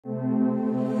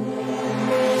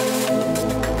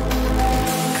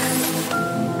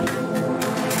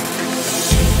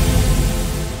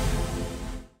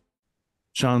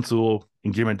Sean Sewell,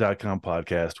 Engearment.com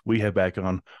podcast. We have back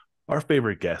on our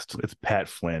favorite guest. It's Pat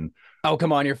Flynn. Oh,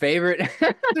 come on, your favorite?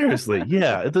 Seriously,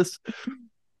 yeah, this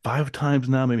 5 times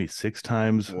now, maybe 6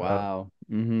 times. Wow.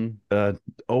 Mm-hmm. Uh,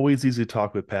 Always easy to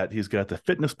talk with Pat. He's got the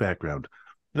fitness background,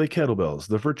 the kettlebells,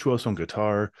 the virtuoso on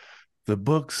guitar, the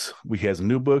books. He has a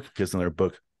new book. He has another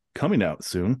book coming out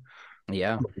soon.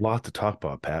 Yeah. A lot to talk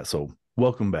about, Pat. So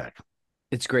welcome back.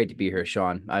 It's great to be here,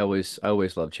 Sean. I always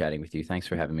love chatting with you. Thanks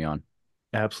for having me on.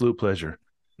 Absolute pleasure.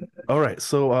 All right.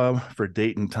 So for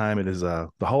date and time, it is the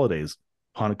holidays.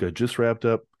 Hanukkah just wrapped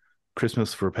up.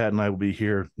 Christmas for Pat and I will be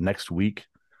here next week.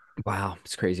 Wow,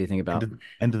 it's crazy to think End about. of,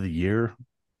 end of the year,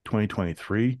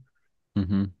 2023.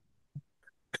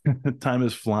 Mm-hmm. Time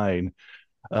is flying.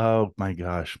 Oh my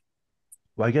gosh.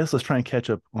 Well, I guess let's try and catch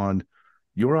up on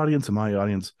your audience and my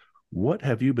audience. What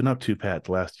have you been up to, Pat,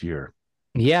 the last year?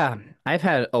 Yeah, I've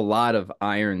had a lot of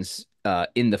irons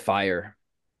in the fire.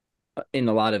 In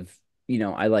a lot of,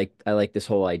 I like this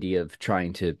whole idea of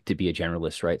trying to be a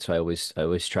generalist, right? So I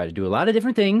always try to do a lot of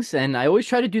different things, and I always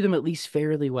try to do them at least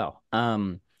fairly well.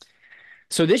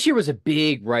 So this year was a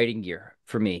big writing year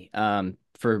for me.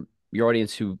 For your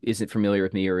audience who isn't familiar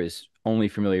with me or is only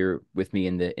familiar with me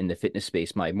in the fitness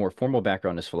space, my more formal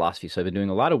background is philosophy. So I've been doing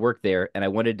a lot of work there, and I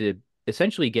wanted to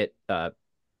essentially get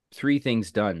three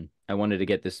things done. I wanted to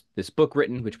get this book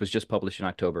written, which was just published in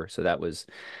October. So that was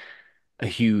a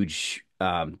huge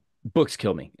books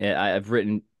kill me. I've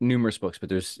written numerous books, but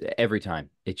there's every time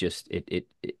it just it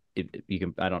you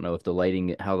can I don't know if the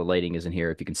lighting how the lighting is in here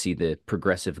if you can see the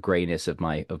progressive grayness of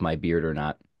my beard or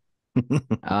not.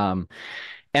 Um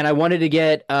and I wanted to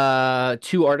get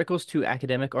two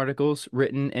academic articles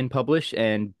written and published,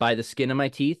 and by the skin of my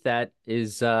teeth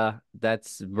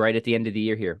that's right at the end of the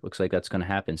year here. Looks like that's going to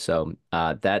happen. So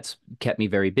that's kept me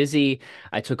very busy.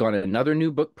 I took on another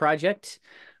new book project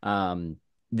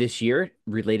this year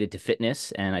related to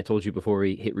fitness, and I told you before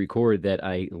we hit record that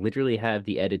I literally have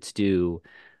the edits due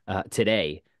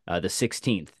today, the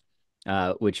 16th.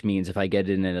 Which means if I get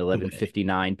in at No way.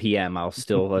 11:59 p.m., I'll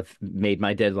still have made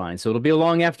my deadline. So it'll be a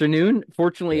long afternoon.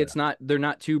 Fortunately, Yeah. it's not they're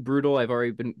not too brutal. I've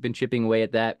already been chipping away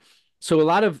at that. So a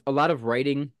lot of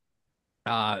writing,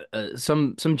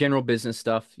 some general business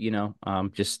stuff,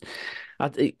 just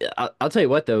I'll tell you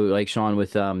what though, like Sean,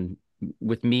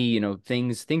 with me,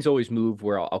 things always move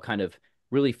where I'll kind of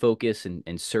really focus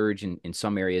and surge in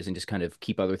some areas and just kind of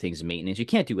keep other things in maintenance. You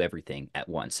can't do everything at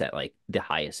once at like the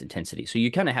highest intensity. So you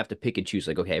kind of have to pick and choose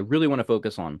like, okay, I really want to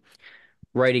focus on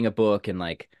writing a book and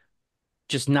like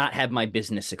just not have my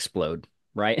business explode.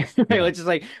 Right. Right. Yeah. Let's just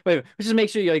like, wait, let's just make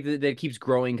sure that it keeps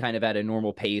growing kind of at a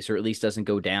normal pace or at least doesn't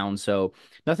go down. So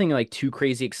nothing like too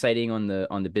crazy exciting on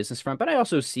the business front. But I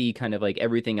also see kind of like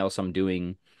everything else I'm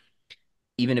doing,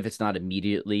 even if it's not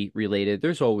immediately related,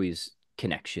 there's always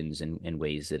connections and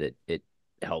ways that it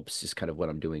helps just kind of what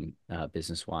I'm doing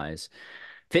business wise.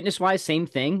 Fitness wise, same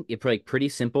thing. It's like pretty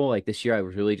simple. Like this year, I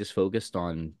was really just focused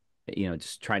on,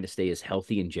 just trying to stay as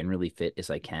healthy and generally fit as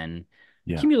I can.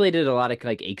 Yeah. Accumulated a lot of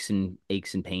like aches and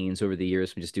pains over the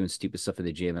years from just doing stupid stuff in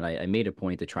the gym, and I made a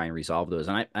point to try and resolve those.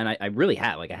 And I really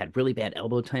had like I had really bad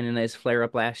elbow tendonitis flare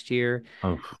up last year.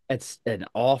 Oh, It's an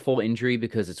awful injury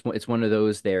because it's one of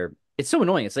those there. It's so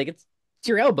annoying. It's like it's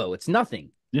your elbow. It's nothing,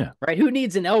 yeah. right? Who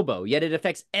needs an elbow? Yet it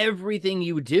affects everything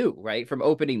you do, right? From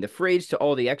opening the fridge to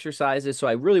all the exercises. So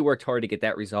I really worked hard to get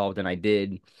that resolved, and I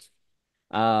did.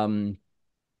 Um,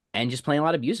 and just playing a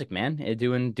lot of music, man.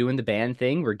 Doing the band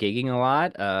thing. We're gigging a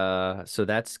lot. So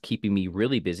that's keeping me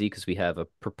really busy because we have a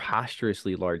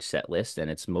preposterously large set list, and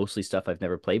it's mostly stuff I've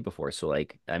never played before. So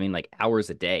like, I mean, like hours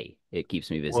a day, it keeps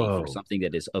me busy for Whoa. something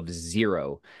that is of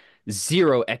zero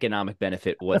economic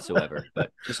benefit whatsoever.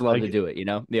 But just love I to get, do it, you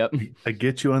know? Yep. I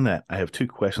get you on that. I have two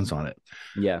questions on it.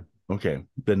 Yeah. Okay.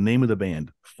 The name of the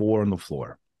band, Four on the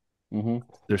Floor. Hmm.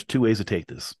 There's two ways to take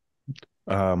this.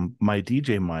 My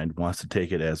DJ mind wants to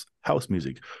take it as house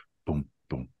music. Boom,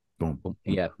 boom, boom, boom.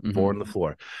 Yeah. Hmm. Four on the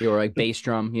floor. Or like bass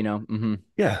drum, you know? Hmm.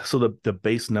 Yeah. So the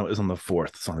bass note is on the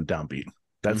fourth. It's on the downbeat.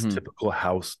 That's Hmm. typical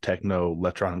house, techno,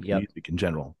 electronic Yep. music in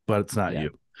general, but it's not Yeah.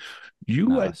 you.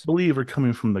 You, I No. believe, are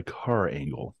coming from the car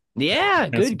angle. Yeah,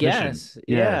 good Transmission. guess.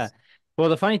 Yeah. Yes. Well,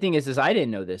 the funny thing is I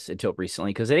didn't know this until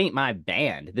recently because it ain't my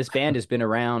band. This band has been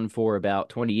around for about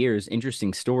 20 years.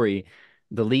 Interesting story.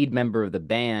 The lead member of the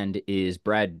band is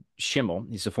Brad Schimmel.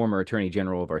 He's the former attorney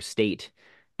general of our state,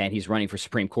 and he's running for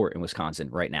Supreme Court in Wisconsin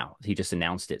right now. He just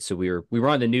announced it. So we were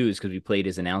on the news because we played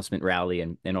his announcement rally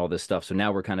and all this stuff. So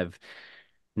now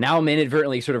now I'm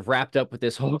inadvertently sort of wrapped up with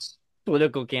this whole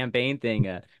political campaign thing.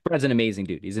 Brad's an amazing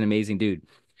dude. He's an amazing dude.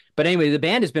 But anyway, the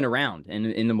band has been around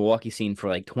in the Milwaukee scene for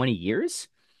like 20 years.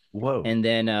 Whoa. And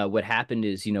then what happened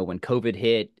is, when COVID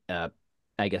hit,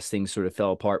 I guess things sort of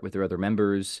fell apart with their other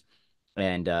members,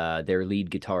 and their lead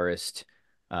guitarist,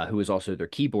 who was also their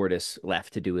keyboardist,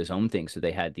 left to do his own thing. So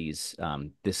they had this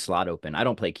slot open. I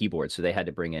don't play keyboard, so they had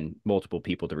to bring in multiple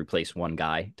people to replace one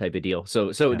guy, type of deal.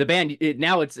 So Yeah. the band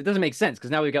now it doesn't make sense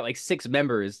because now we've got like six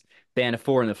members, band of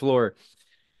four on the floor.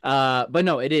 But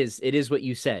no, it is what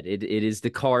you said. It is the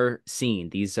car scene.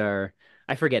 These are,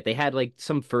 I forget, they had like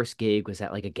some first gig was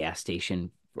at like a gas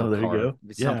station or Oh, there you car, go.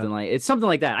 Yeah. it's something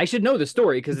like that. I should know the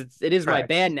story because it is my Tracks.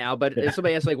 band now. But if Yeah.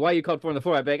 somebody asks like why you called Four on the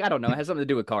Floor, I'd be like, I don't know. It has something to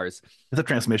do with cars. It's a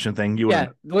transmission thing. You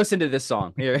wouldn't Yeah, listen to this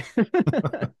song here.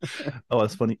 know. Oh,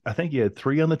 that's funny. I think you had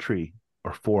three on the tree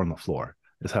or four on the floor,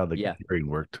 is how the Yeah, hearing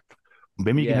worked.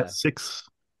 Maybe you can have yeah, six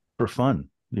for fun,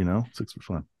 six for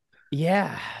fun.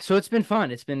 yeah. So it's been fun.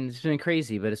 It's been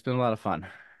crazy, but it's been a lot of fun.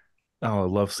 Oh, I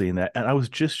love seeing that. And I was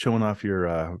just showing off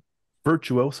your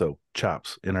virtuoso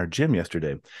chops in our gym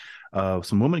yesterday.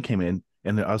 Some woman came in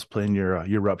and I was playing your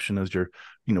eruption as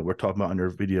we're talking about on your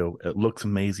video. It looks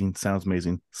amazing, sounds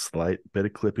amazing. Slight bit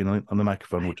of clipping on the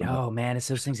microphone, I which I'm like, know, man. It's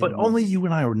those things that but only needs. you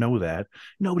and I know that.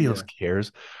 Nobody else Yeah,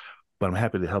 cares. But I'm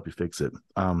happy to help you fix it.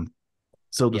 So yeah. I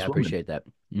this woman, appreciate that.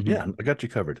 yeah, I got you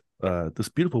covered. This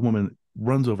beautiful woman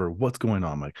runs over. What's going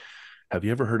on? I'm like, have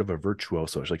you ever heard of a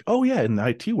virtuoso? She's like, oh yeah, in the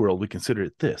IT world, we consider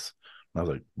it this. And I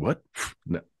was like, what?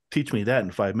 No, teach me that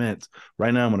in 5 minutes.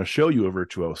 Right now, I'm going to show you a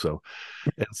virtuoso.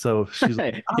 And so she's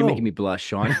like, You're making oh, me blush,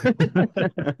 Sean.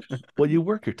 well, you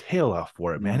work your tail off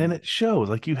for it, man. And it shows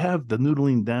like you have the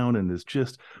noodling down and it's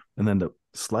just, and then the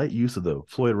slight use of the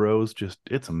Floyd Rose, just,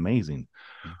 it's amazing.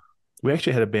 We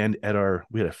actually had a band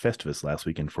we had a Festivus last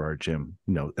weekend for our gym,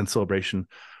 in celebration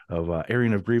of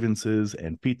airing of grievances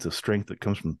and feats of strength that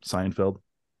comes from Seinfeld.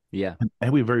 Yeah.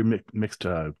 And we have a very mixed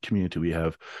community. We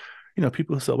have,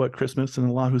 people who celebrate Christmas and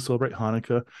a lot who celebrate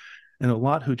Hanukkah and a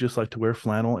lot who just like to wear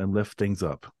flannel and lift things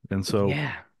up. And so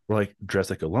Yeah. we're like, dress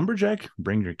like a lumberjack,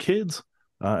 bring your kids,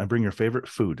 and bring your favorite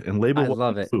food and label I what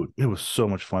love it. food. It was so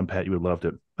much fun, Pat. You would loved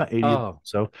it. About 80 of them. Oh,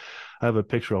 So I have a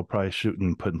picture I'll probably shoot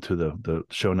and put into the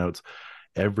show notes.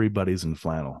 Everybody's in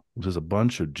flannel. There's a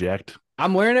bunch of jacked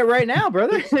I'm wearing it right now,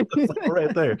 brother.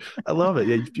 right there. I love it.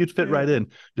 Yeah, you'd fit right in.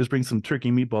 Just bring some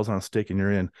turkey meatballs on a stick and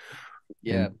you're in.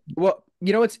 Yeah. And Well,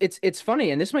 it's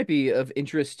funny, and this might be of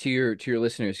interest to your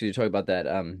listeners because you talk about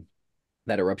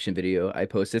that eruption video I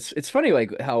posted. It's funny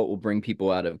like how it will bring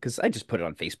people out of because I just put it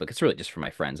on Facebook. It's really just for my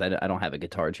friends. I don't have a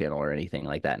guitar channel or anything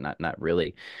like that. Not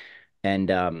really.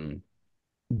 And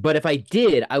but if I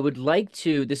did, I would like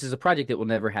to. This is a project that will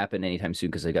never happen anytime soon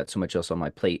because I got so much else on my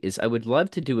plate. Is I would love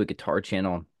to do a guitar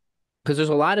channel because there's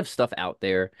a lot of stuff out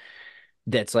there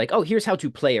that's like, oh, here's how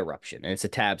to play Eruption, and it's the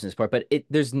tabs and this part, but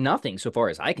there's nothing so far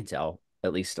as I can tell,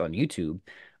 at least on YouTube,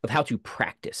 of how to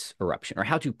practice Eruption or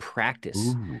how to practice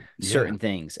ooh, yeah, certain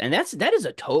things. And that is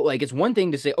a total like it's one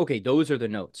thing to say, okay, those are the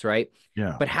notes, right?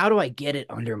 yeah, But how do I get it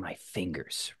under my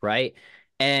fingers, right?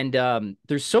 And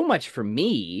there's so much for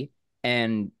me,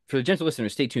 and for the gentle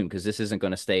listeners, stay tuned because this isn't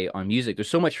going to stay on music. There's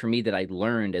so much for me that I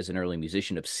learned as an early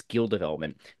musician of skill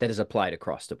development that is applied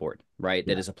across the board, right?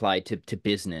 That yeah, is applied to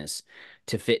business,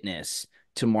 to fitness,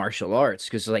 to martial arts,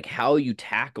 because like how you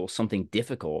tackle something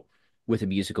difficult with a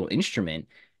musical instrument,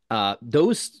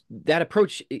 that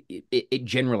approach it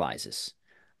generalizes.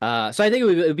 So I think it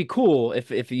would be cool if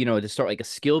to start like a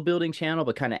skill building channel,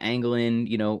 but kind of angle in,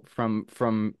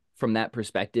 from that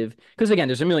perspective. Because again,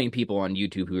 there's a million people on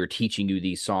YouTube who are teaching you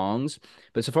these songs.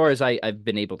 But so far as I've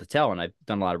been able to tell, and I've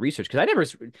done a lot of research, because I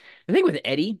think with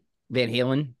Eddie Van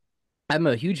Halen, I'm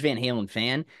a huge Van Halen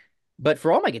fan. But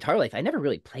for all my guitar life, I never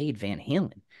really played Van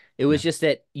Halen. It was yeah. just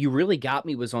that you really got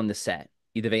me was on the set,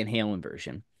 the Van Halen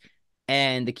version.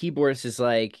 And the keyboardist is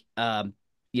like,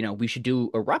 we should do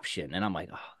Eruption. And I'm like,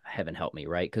 oh, heaven help me,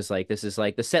 right? Because like this is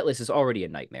like the set list is already a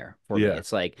nightmare for me. Yeah.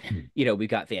 It's like, we've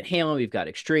got Van Halen, we've got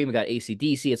Extreme, we've got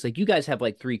AC/DC. It's like you guys have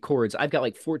like three chords. I've got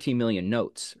like 14 million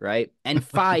notes, right? And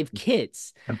five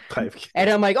kids. And 5 And kids.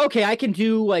 I'm like, okay, I can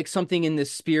do like something in the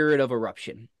spirit of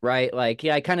Eruption, right? Like,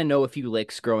 yeah, I kind of know a few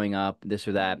licks growing up, this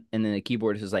or that. And then the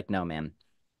keyboardist is like, no, man,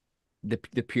 the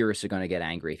purists are gonna get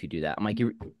angry if you do that. I'm like,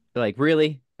 you like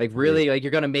really? Like Yeah. really? Like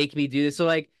you're gonna make me do this? So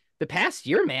like the past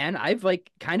year, man, I've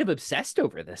like kind of obsessed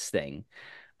over this thing.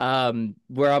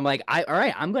 Where I'm like, all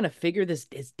right, I'm gonna figure this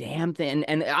damn thing.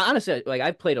 And honestly, like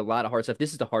I've played a lot of hard stuff.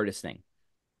 This is the hardest thing.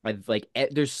 I've like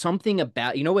there's something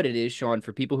about what it is, Sean,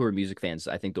 for people who are music fans,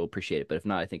 I think they'll appreciate it. But if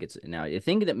not, I think it's now the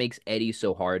thing that makes Eddie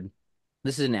so hard.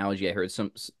 This is an analogy I heard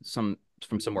some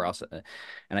from somewhere else,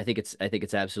 and I think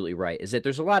it's absolutely right. Is that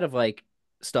there's a lot of like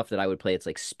stuff that I would play, it's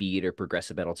like speed or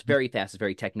progressive metal. It's very fast, it's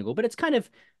very technical, but it's kind of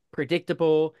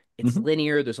predictable. It's Hmm.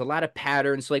 linear. There's a lot of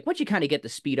patterns. So like once you kind of get the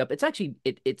speed up, it's actually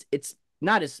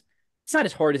not as it's not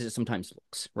as hard as it sometimes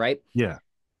looks, right? Yeah.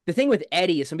 The thing with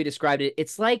Eddie, as somebody described it,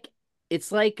 it's like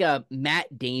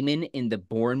Matt Damon in the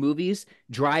Bourne movies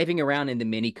driving around in the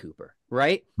Mini Cooper,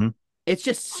 right? Mhm. It's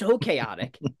just so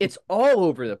chaotic. It's all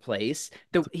over the place.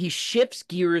 He shifts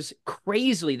gears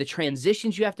crazily. The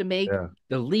transitions you have to make, Yeah.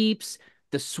 the leaps,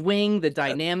 the swing, the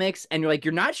dynamics, and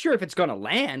you're not sure if it's going to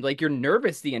land. Like you're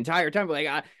nervous the entire time.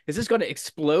 Like, is this going to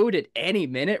explode at any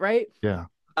minute? Right? Yeah.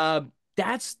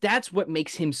 That's what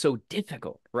makes him so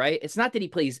difficult, right? It's not that he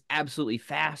plays absolutely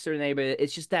faster than anybody.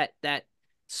 It's just that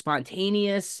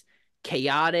spontaneous,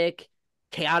 chaotic,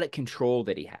 chaotic control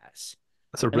that he has.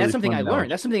 That's a And that's really something fun I learned. analogy.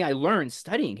 That's something I learned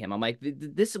studying him. I'm like,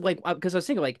 this is like, because I was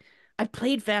thinking, like, I've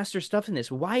played faster stuff in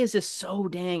this. Why is this so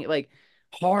dang like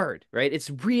hard, right? It's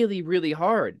really, really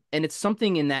hard. And it's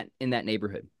something in that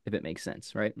neighborhood, if it makes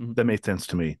sense, right? Mm-hmm. That makes sense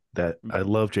to me. That I Mm-hmm.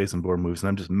 love Jason Bourne movies, and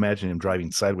I'm just imagining him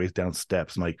driving sideways down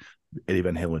steps. I'm like, Eddie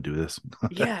Van Halen would do this.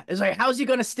 Yeah, it's like, how's he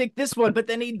gonna stick this one? But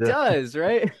then he Yeah. does,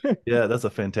 right? Yeah, that's a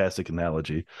fantastic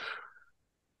analogy.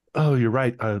 Oh, you're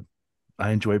right.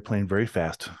 I enjoy playing very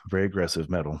fast, very aggressive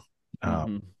metal,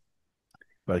 Mm-hmm.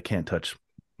 but I can't touch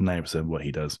 90% of what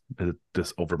he does. It's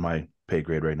just over my pay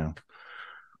grade right now.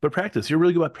 But practice, you're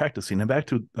really good at practicing. And back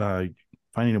to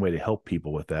finding a way to help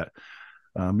people with that.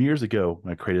 Years ago,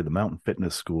 I created the Mountain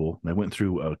Fitness School, and I went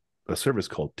through a service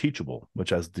called Teachable,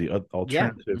 which has the Yeah.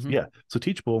 alternative. Mm-hmm. Yeah. So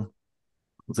Teachable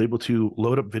was able to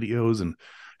load up videos and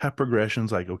have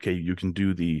progressions like, okay, you can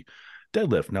do the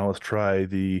deadlift. Now let's try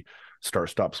the start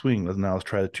stop swing. Now let's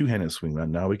try the two-handed swing.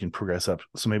 Now we can progress up.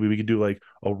 So maybe we could do like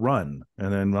a run,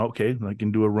 and then okay, I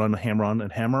can do a run, hammer on,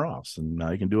 and hammer offs, and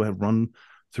now you can do a run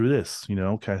through this,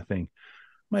 kind of thing.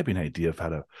 Might be an idea of how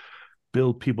to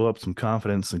build people up some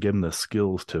confidence and give them the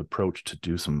skills to approach to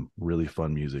do some really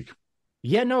fun music.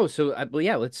 Yeah, no. So, well,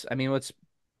 yeah,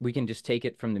 we can just take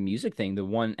it from the music thing. The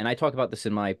one, and I talk about this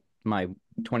in my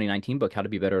 2019 book, How to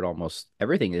Be Better at Almost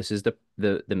Everything. This is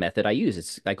the method I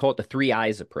use. I call it the three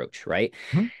I's approach, right?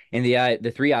 Mm-hmm. And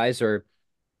the three I's are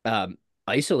um,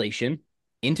 isolation,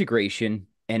 integration,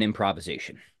 and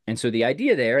improvisation. And so the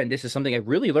idea there, and this is something I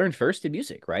really learned first in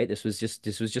music, right? This was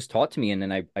just taught to me, and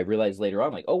then I realized later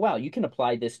on, like, oh wow, you can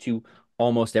apply this to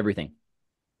almost everything.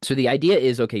 So the idea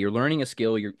is, okay, you're learning a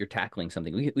skill, you're tackling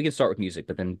something. We can start with music,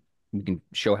 but then we can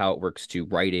show how it works to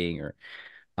writing or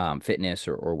fitness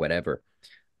or whatever.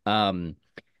 Um,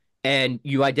 and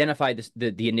you identify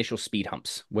the initial speed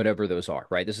humps, whatever those are,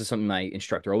 right? This is something my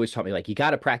instructor always taught me. Like, you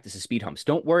got to practice the speed humps.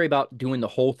 Don't worry about doing the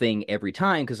whole thing every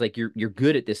time because like you're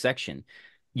good at this section.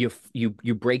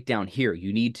 You break down here.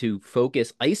 You need to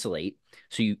focus, isolate.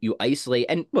 So you isolate,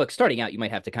 and look, starting out, you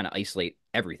might have to kind of isolate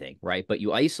everything, right? But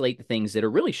you isolate the things that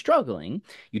are really struggling.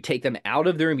 You take them out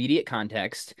of their immediate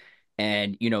context,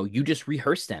 and you just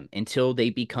rehearse them until they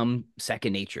become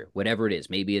second nature, whatever it is.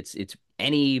 Maybe it's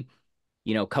any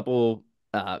couple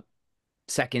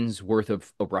seconds worth of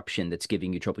eruption that's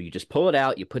giving you trouble. You just pull it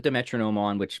out, you put the metronome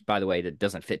on, which by the way, that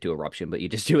doesn't fit to eruption, but you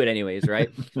just do it anyways, right?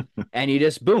 And you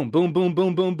just boom, boom, boom,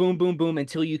 boom, boom, boom, boom, boom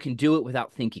until you can do it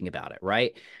without thinking about it,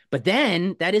 right? But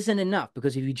then that isn't enough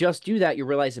because if you just do that, you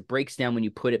realize it breaks down when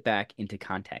you put it back into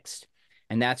context.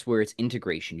 And that's where it's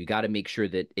integration. You got to make sure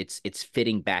that it's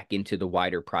fitting back into the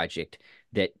wider project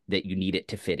that you need it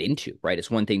to fit into, right? It's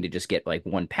one thing to just get like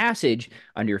one passage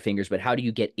under your fingers, but how do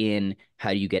you get in?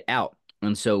 How do you get out?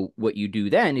 And so what you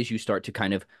do then is you start to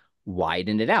kind of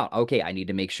widen it out. Okay, I need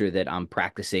to make sure that I'm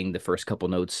practicing the first couple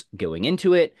notes going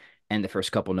into it and the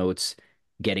first couple notes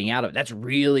getting out of it. That's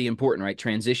really important, right?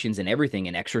 Transitions in everything,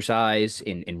 in exercise,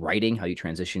 in writing, how you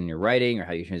transition in your writing or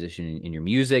how you transition in your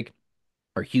music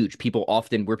are huge. People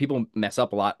often, where people mess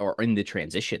up a lot are in the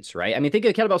transitions, right? I mean, think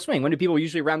of the kettlebell swing. When do people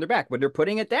usually round their back? When they're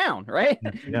putting it down, right?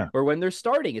 Yeah. Yeah. Or when they're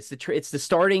starting. It's the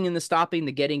starting and the stopping,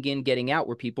 the getting in, getting out,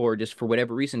 where people are just for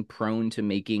whatever reason prone to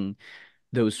making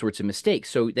those sorts of mistakes.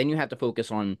 So then you have to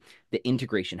focus on the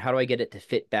integration. How do I get it to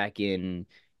fit back in,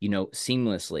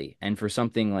 seamlessly? And for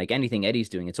something like anything Eddie's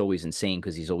doing, it's always insane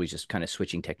because he's always just kind of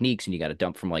switching techniques, and you got to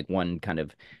dump from like one kind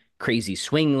of crazy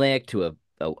swing lick to a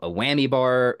whammy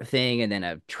bar thing and then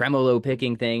a tremolo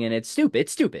picking thing, and it's stupid.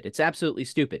 It's stupid. It's absolutely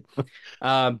stupid.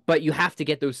 But you have to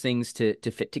get those things to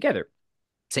fit together.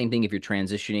 Same thing if you're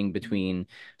transitioning between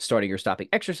starting or stopping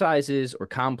exercises or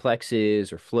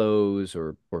complexes or flows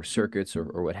or circuits or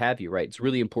what have you, right? It's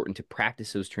really important to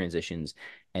practice those transitions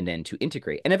and then to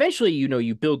integrate. And eventually,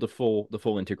 you build the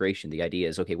full integration. The idea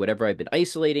is, okay, whatever I've been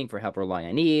isolating for however long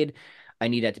I need, I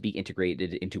need that to be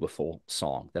integrated into a full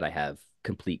song that I have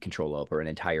complete control of, or an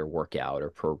entire workout or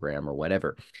program or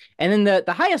whatever. And then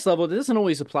the highest level, that doesn't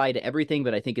always apply to everything,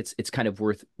 but I think it's kind of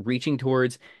worth reaching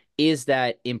towards, is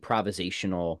that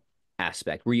improvisational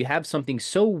aspect where you have something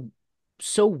so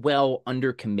well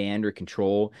under command or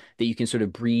control that you can sort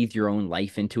of breathe your own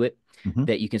life into it, Hmm.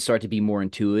 that you can start to be more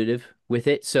intuitive with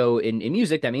it. So in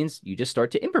music, that means you just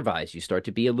start to improvise. You start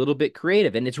to be a little bit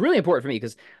creative. And it's really important for me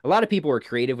because a lot of people are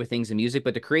creative with things in music,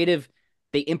 but the creative,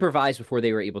 they improvise before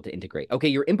they were able to integrate. Okay,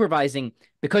 you're improvising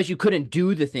because you couldn't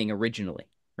do the thing originally,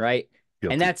 right?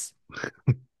 And Guilty. that's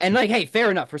and like, hey,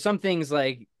 fair enough. For some things,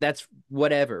 like that's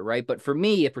whatever, right? But for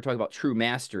me, if we're talking about true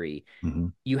mastery, Hmm.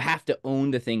 you have to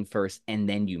own the thing first and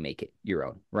then you make it your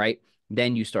own, right?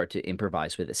 Then you start to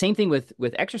improvise with it. Same thing with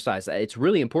exercise. It's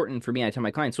really important for me. I tell my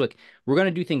clients, look, we're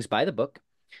going to do things by the book.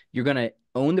 You're going to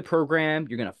own the program,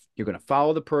 you're going to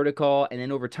follow the protocol, and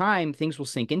then over time things will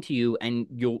sink into you and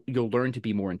you'll learn to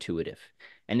be more intuitive.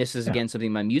 And this is Yeah. again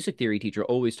something my music theory teacher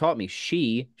always taught me.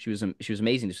 She was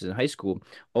amazing. This was in high school.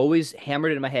 Always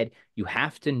hammered it in my head. You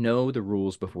have to know the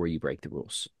rules before you break the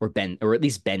rules, or bend, or at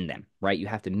least bend them, right? You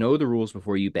have to know the rules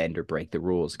before you bend or break the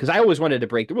rules. Because I always wanted to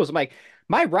break the rules. I'm like,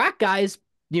 my rock guys,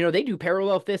 they do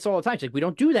parallel fifths all the time. It's like, we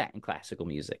don't do that in classical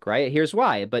music, right? Here's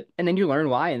why. And then you learn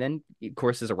why. And then, of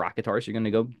course, as a rock guitarist, you're going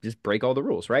to go just break all the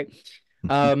rules, right?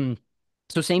 Um,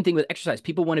 so same thing with exercise.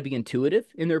 People want to be intuitive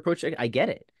in their approach. I get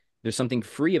it. There's something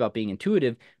free about being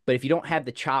intuitive, but if you don't have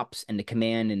the chops and the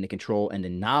command and the control and the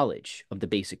knowledge of the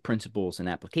basic principles and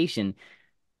application,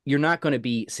 you're not going to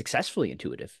be successfully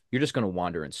intuitive. You're just going to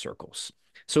wander in circles.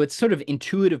 So it's sort of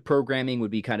intuitive programming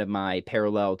would be kind of my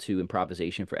parallel to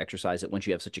improvisation for exercise, that once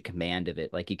you have such a command of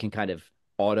it, like you can kind of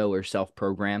auto or self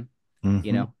program, Hmm.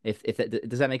 if that,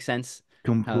 does that make sense?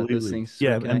 How those Completely. things sort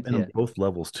Yeah, of connect? and Yeah. on both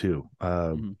levels too.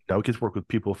 Hmm. I would get to work with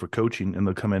people for coaching, and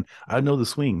they'll come in. I know the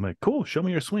swing. I'm like, cool, show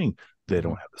me your swing. They Hmm.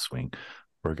 don't have the swing.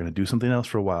 We're gonna do something else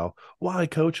for a while. Why,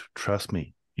 coach? Trust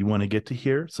me. You want to get to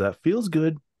here, so that feels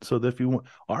good. So that if you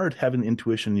are having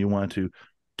intuition, you want to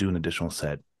do an additional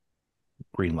set.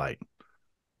 Green light.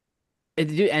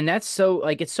 And that's so,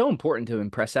 like, it's so important to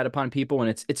impress that upon people,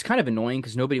 and it's kind of annoying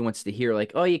because nobody wants to hear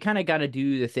like, oh, you kind of got to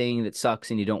do the thing that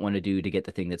sucks and you don't want to do to get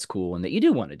the thing that's cool and that you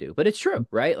do want to do. But it's true,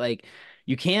 right? Like,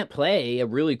 you can't play a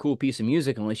really cool piece of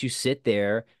music unless you sit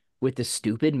there with the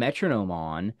stupid metronome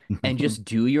on and just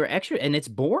do your extra. And it's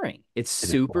boring. It's It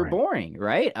is super boring. boring,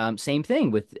 right? Same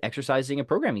thing with exercising and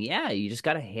programming. Yeah, you just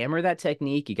got to hammer that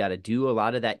technique. You got to do a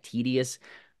lot of that tedious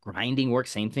grinding work.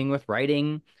 Same thing with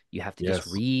writing. You have to just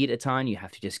Yes. read a ton. You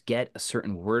have to just get a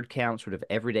certain word count sort of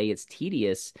every day. It's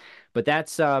tedious, but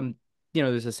that's,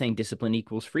 there's a saying, discipline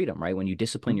equals freedom, right? When you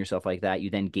discipline yourself like that, you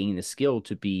then gain the skill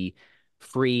to be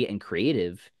free and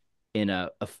creative in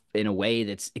a way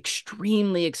that's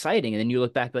extremely exciting. And then you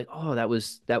look back like, oh, that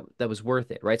was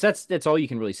worth it, right? So that's all you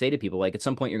can really say to people. Like, at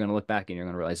some point you're going to look back and you're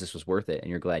going to realize this was worth it and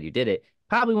you're glad you did it.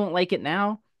 Probably won't like it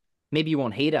now. Maybe you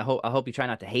won't hate it. I hope you try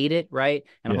not to hate it, right?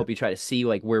 And I Yeah. hope you try to see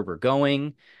like where we're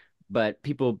going. But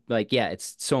people, like, yeah,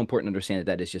 it's so important to understand that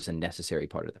that is just a necessary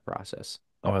part of the process.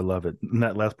 Oh, I love it. And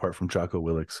that last part from Jocko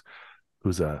Willix,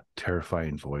 who's a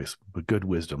terrifying voice, but good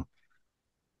wisdom.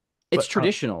 It's But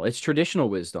traditional. It's traditional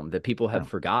wisdom that people yeah. have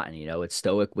forgotten. It's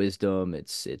Stoic wisdom.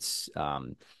 It's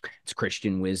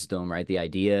Christian wisdom, right? The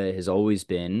idea has always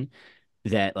been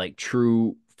that, like,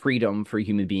 true freedom for a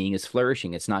human being is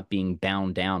flourishing. It's not being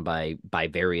bound down by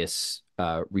various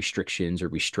restrictions or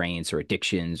restraints or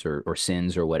addictions or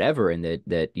sins or whatever, and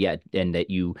that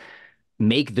you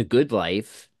make the good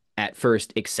life at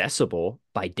first accessible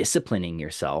by disciplining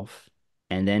yourself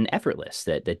and then effortless.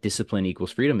 That discipline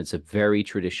equals freedom. It's a very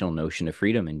traditional notion of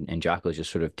freedom, and Jocko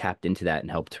just sort of tapped into that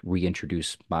and helped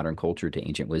reintroduce modern culture to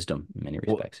ancient wisdom in many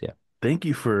Well, respects. Yeah. thank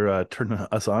you for turning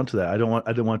us on to that. I don't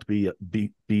want to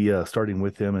be starting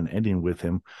with him and ending with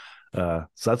him. So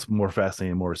that's more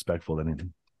fascinating, more respectful than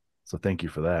anything. So thank you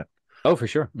for that. Oh, for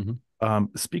sure. Hmm.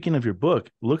 Speaking of your book,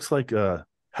 looks like How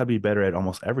to Be Better at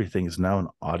Almost Everything is now an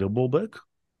Audible book.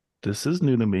 This is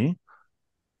new to me.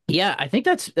 Yeah, I think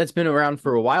that's been around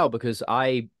for a while because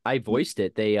I voiced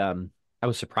it. I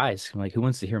was surprised. I'm like, who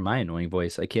wants to hear my annoying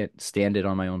voice? I can't stand it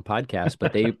on my own podcast,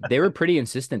 but they were pretty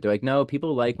insistent. They're like, no,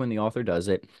 people like when the author does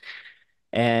it.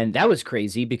 And that was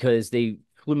crazy because they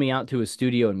flew me out to a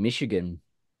studio in Michigan,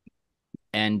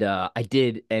 and I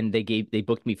did, and they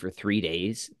booked me for 3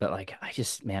 days. But like,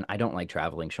 man, I don't like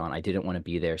traveling, Sean. I didn't want to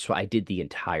be there, so I did the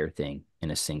entire thing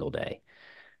in a single day.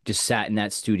 Just sat in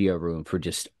that studio room for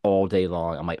just all day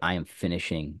long. I'm like, I am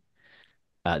finishing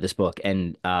this book,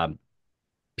 and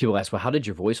people ask, well, how did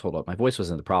your voice hold up? My voice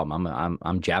wasn't the problem.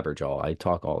 I'm jabberjaw. I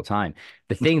talk all the time.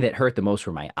 The thing that hurt the most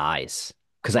were my eyes.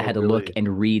 because I Oh, had to look really?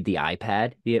 and read the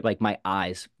iPad. Like my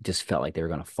eyes just felt like they were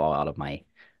gonna fall out of my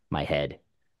head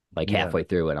like Yeah. halfway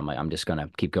through, and I'm like, I'm just gonna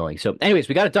keep going. So, anyways,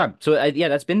 we got it done. So, yeah,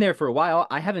 that's been there for a while.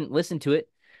 I haven't listened to it.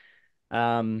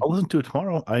 Um, I'll listen to it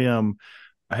tomorrow.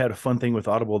 I had a fun thing with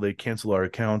Audible. They canceled our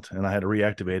account and I had to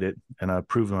reactivate it. And I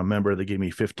proved I'm a member. They gave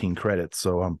me 15 credits.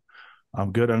 So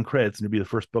I'm good on credits and it'll be the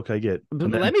first book I get.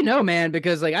 And let then me know, man,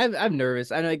 because like I'm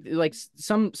nervous. I know like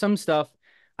some stuff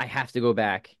I have to go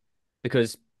back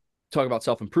because talk about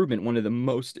self-improvement, one of the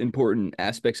most important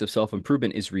aspects of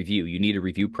self-improvement is review. You need a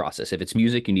review process. If it's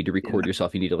music, you need to record yeah.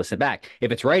 yourself, you need to listen back. If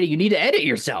it's writing, you need to edit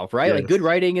yourself, right? Like good Yes.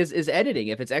 writing is editing.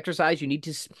 If it's exercise, you need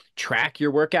to track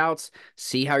your workouts,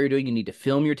 see how you're doing. You need to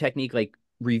film your technique. Like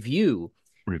review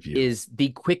Review. is the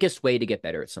quickest way to get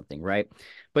better at something, right?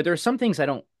 But there are some things I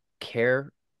don't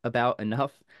care about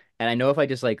enough. And I know if I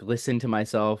just like listen to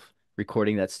myself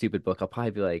recording that stupid book, I'll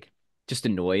probably be like just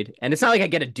annoyed. And it's not like I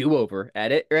get a do-over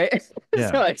at it, right?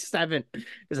 Yeah. So I just haven't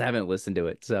listened to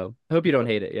it. So I hope you don't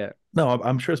hate it. Yeah. No,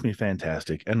 I'm sure it's gonna be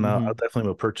fantastic. And I Hmm. definitely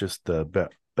will purchase the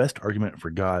best argument for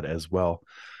God as well.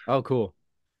 Oh, cool.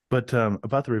 But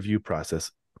about the review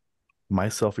process, my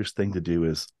selfish thing to do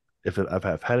is if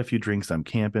I've had a few drinks, I'm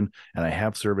camping and I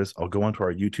have service, I'll go onto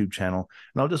our YouTube channel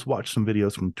and I'll just watch some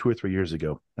videos from 2 or 3 years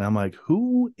ago. And I'm like,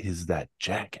 who is that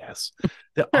jackass?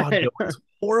 The audio is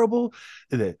horrible.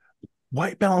 The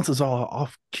white balance is all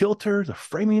off kilter. The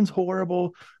framing's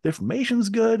horrible. The information's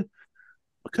good.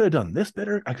 I could have done this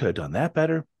better. I could have done that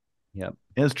better. Yep.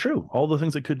 And it's true. All the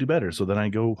things I could do better. So then I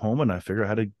go home and I figure out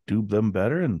how to do them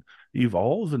better and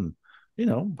evolve and,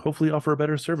 hopefully offer a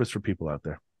better service for people out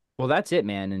there. Well, that's it,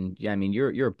 man. And yeah, I mean,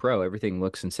 you're a pro. Everything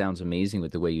looks and sounds amazing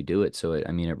with the way you do it. So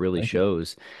I mean, it really Thank you.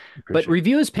 shows. But Appreciate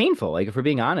review is painful. Like if we're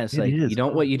being honest, it. It like is. you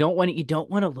don't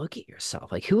want to look at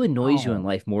yourself. Like who annoys you in Oh,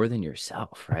 life more than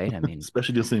yourself, right? I mean,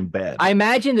 especially doing something bad. I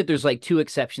imagine that there's like two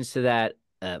exceptions to that.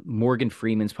 Morgan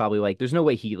Freeman's probably like, there's no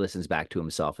way he listens back to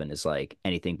himself and is like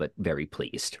anything but very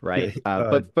pleased, Yeah. right?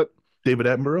 But David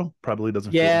Attenborough probably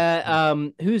doesn't feel the yeah,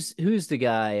 same. who's the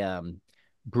guy?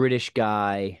 British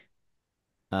guy.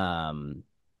 Um,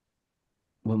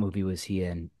 what movie was he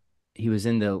in? He was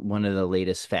in the one of the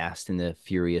latest Fast and the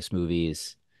Furious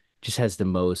movies. Just has the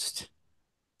most.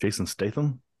 Jason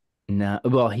Statham. No,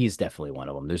 well, he's definitely one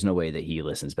of them. There's no way that he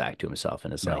listens back to himself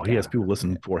and it's No, like, he has people yeah.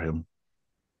 listening for him.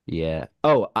 Yeah.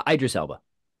 Oh, Idris Elba.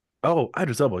 Oh,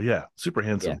 Idris Elba. Yeah. Super Yeah.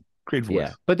 handsome. Great Yeah.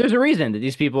 voice. But there's a reason that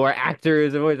these people are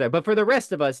actors and voice actors. But for the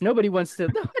rest of us, nobody wants Us to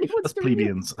review.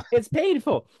 plebeians. It's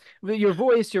painful. Your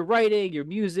voice, your writing, your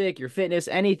music, your fitness,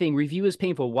 anything, review is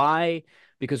painful. Why?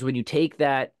 Because when you take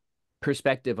that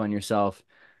perspective on yourself,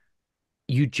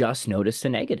 you just notice the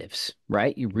negatives,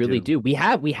 right? You We really do. do. We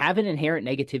have an inherent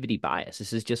negativity bias.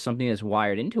 This is just something that's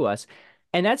wired into us,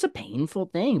 and that's a painful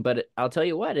thing. But I'll tell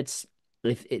you what, it's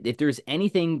if there's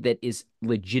anything that is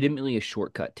legitimately a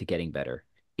shortcut to getting better,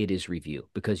 it is review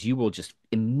because you will just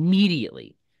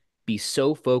immediately be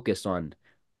so focused on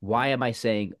why am I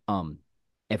saying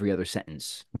every other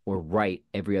sentence or right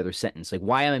every other sentence? Like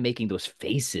why am I making those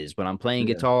faces when I'm playing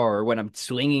Yeah. guitar or when I'm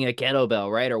swinging a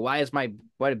kettlebell, right? Or why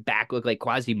did back look like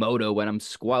Quasimodo when I'm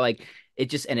squat? Like it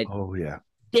just and it Oh, yeah.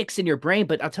 sticks in your brain.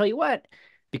 But I'll tell you what,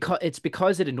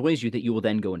 because it annoys you that you will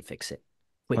then go and fix it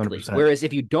quickly. 100%. Whereas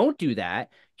if you don't do that,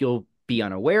 you'll be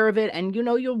unaware of it, and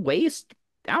you'll waste.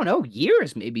 I don't know,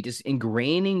 years maybe just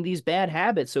ingraining these bad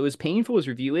habits. So as painful as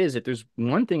review is, if there's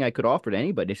one thing I could offer to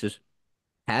anybody, it's just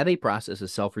have a process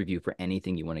of self-review for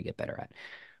anything you want to get better at,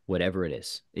 whatever it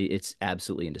is. It's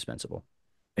absolutely indispensable.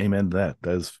 Amen to that.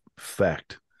 That is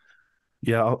fact.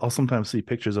 Yeah, I'll sometimes see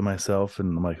pictures of myself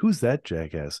and I'm like, who's that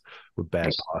jackass with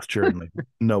bad posture and like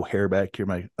no hair back here? I'm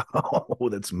like, oh,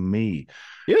 that's me.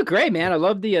 You look great, man. I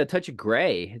love the touch of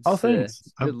gray. Oh, thanks.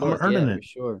 It's a good I'm look. earning Yeah, for it.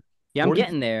 sure. Yeah, I'm 40.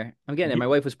 getting there. I'm getting there. You, My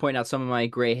wife was pointing out some of my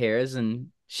gray hairs, and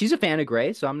she's a fan of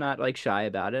gray, so I'm not like shy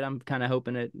about it. I'm kind of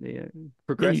hoping it yeah, you,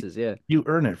 progresses. Yeah, you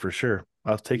earn it for sure.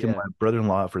 I was taking yeah. my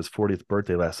brother-in-law for his 40th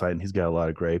birthday last night and he's got a lot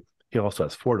of gray. He also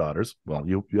has 4 daughters. Well,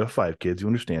 you have 5 kids, you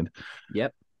understand.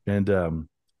 Yep. And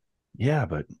yeah,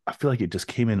 but I feel like it just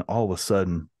came in all of a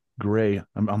sudden gray.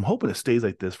 I'm hoping it stays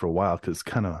like this for a while because it's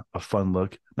kind of a fun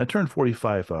look. And I turned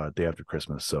 45 day after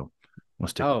Christmas, so I'll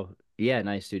stick with it. Oh, yeah,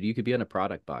 nice, dude. You could be on a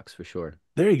product box for sure.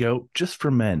 There you go. Just for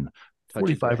men.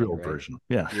 Touch of gray, 45-year-old right? version.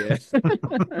 Yeah. Yeah.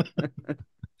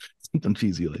 Something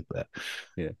cheesy like that.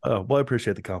 Yeah. Well, I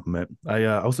appreciate the compliment.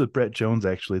 I was with Brett Jones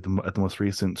actually at the most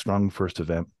recent Strong First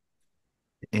event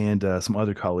and some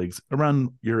other colleagues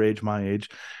around your age, my age.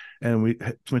 And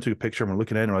somebody took a picture and we're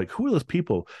looking at it and we're like, who are those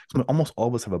people? Almost all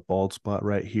of us have a bald spot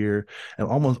right here. And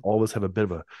almost all of us have a bit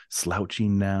of a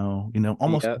slouching now,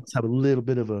 almost Yep. have a little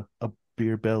bit of a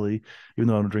beer belly, even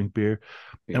though I don't drink beer.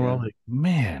 And we're all Yeah. like,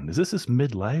 man, is this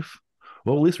midlife?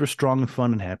 Well, at least we're strong and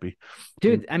fun and happy.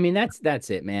 And Dude, I mean that's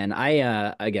it, man.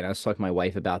 I was talking to my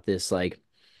wife about this, like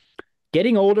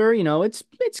getting older,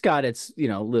 it's got its,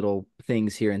 little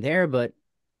things here and there, but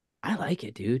I like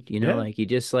it, dude. yeah, Like you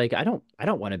just like I don't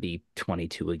want to be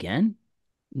 22 again.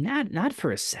 Not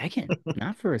for a second.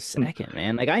 Not for a second,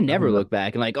 man. Like I I'm never not- look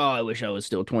back and like, oh, I wish I was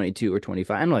still 22 or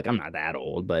 25. I'm like, I'm not that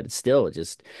old, but it's still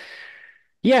just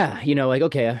yeah, like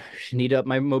okay, I need up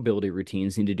my mobility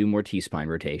routines, need to do more T-spine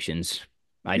rotations.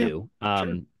 I yeah, do.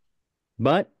 sure.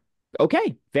 But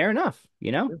okay, fair enough,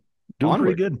 Yeah. Doing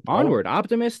pretty Onward. good. All Onward,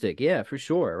 optimistic. Yeah, for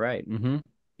sure, right.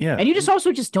 yeah. And you just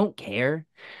also just don't care.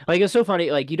 Like it's so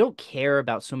funny, like you don't care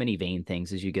about so many vain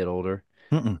things as you get older.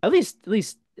 Mm-mm. At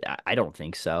least I don't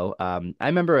think so. I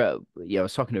remember, I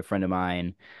was talking to a friend of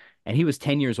mine, and he was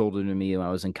 10 years older than me when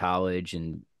I was in college,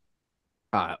 and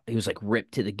he was like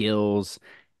ripped to the gills.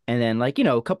 And then, like,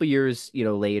 a couple years,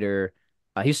 later,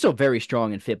 he's still very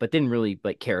strong and fit, but didn't really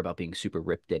like care about being super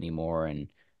ripped anymore. And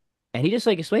he just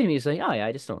like explained to me, he's like, oh yeah,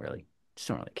 I just don't really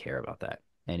care about that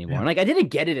anymore. Yeah, And like I didn't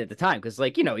get it at the time because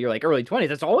like, you're like early 20s,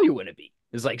 that's all you want to be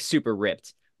is like super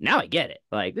ripped. Now I get it.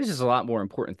 Like there's just a lot more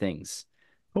important things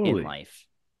in totally. life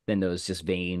than those just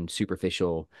vain,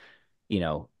 superficial,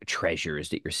 treasures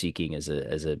that you're seeking as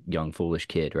a young, foolish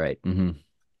kid, right?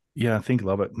 Yeah, I think a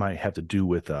lot of it might have to do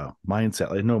with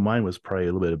mindset. I know mine was probably a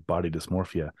little bit of body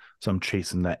dysmorphia. So I'm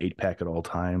chasing that 8 pack at all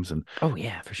times. And Oh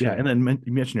yeah, for yeah, sure. and then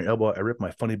you mentioned your elbow. I ripped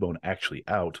my funny bone actually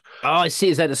out. Oh, I see.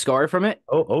 Is that the scar from it?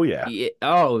 Oh yeah. Yeah.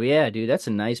 Oh yeah, dude. That's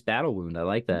a nice battle wound. I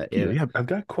like Thank that. you. Yeah. Yeah, I've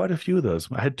got quite a few of those.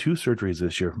 I had two surgeries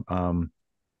this year.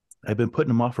 I've been putting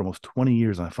them off for almost 20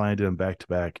 years, and I finally did them back to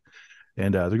back,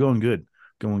 and they're going good,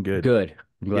 going good. Good.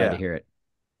 I'm glad to Yeah. hear it.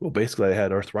 Well, basically, I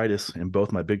had arthritis in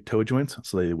both my big toe joints,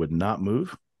 so they would not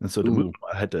move. And so to move, Ooh.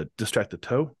 I had to distract the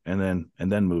toe and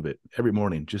then move it every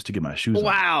morning just to get my shoes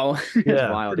on. Wow. That's Yeah,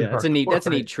 wild. pretty Yeah. That's a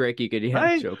hardcore, neat trick you could, yeah,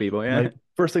 right? show people. Yeah. Like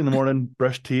first thing in the morning,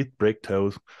 brush teeth, break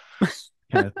toes,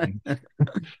 kind of thing.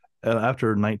 And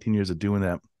after 19 years of doing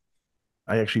that,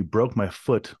 I actually broke my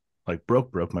foot, like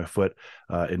broke my foot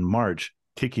in March,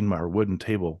 kicking my wooden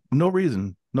table. No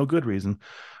reason, no good reason.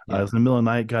 I Yeah. was in the middle of the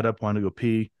night, got up, wanted to go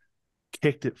pee,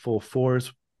 kicked it full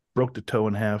force, broke the toe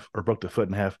in half or broke the foot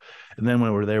in half. And then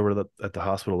when we were there, we're at the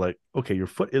hospital, like, okay, your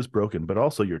foot is broken, but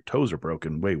also your toes are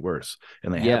broken, way worse.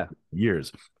 And they have Yeah.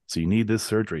 years. So you need this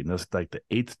surgery. And that's like the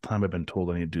eighth time I've been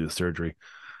told I need to do the surgery.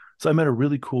 So I met a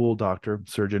really cool doctor,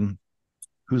 surgeon,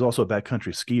 who's also a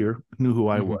backcountry skier, knew who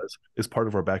I hmm was, is part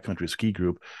of our backcountry ski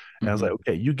group. And I was like, hmm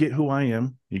okay, you get who I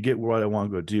am, you get what I want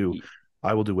to go do.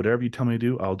 I will do whatever you tell me to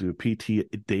do. I'll do PT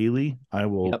daily. I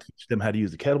will Yep. teach them how to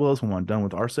use the kettlebells when I'm done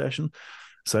with our session.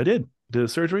 So I did a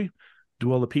surgery,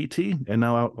 do all the PT, and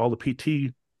now all the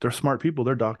PT, they're smart people,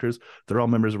 they're doctors, they're all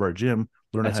members of our gym,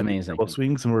 learning That's how to do amazing. kettlebell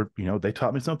swings, and they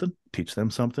taught me something, teach them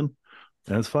something,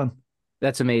 and it's fun.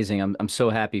 That's amazing. I'm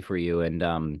so happy for you.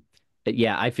 And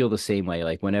yeah, I feel the same way.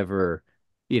 Like whenever,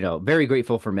 very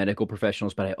grateful for medical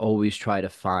professionals, but I always try to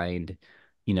find,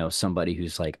 somebody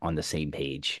who's like on the same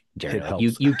page. It Generally, like you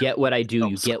helps. you get what I do, you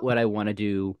Helps. get what I want to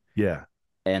do, Yeah.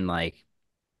 and like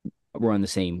we're on the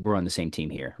same team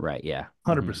here, right? Yeah.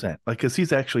 100%. Like, because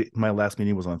he's actually, my last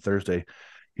meeting was on Thursday.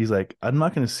 He's like, I'm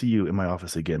not going to see you in my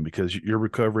office again because you're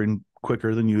recovering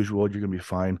quicker than usual. You're going to be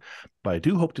fine. But I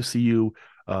do hope to see you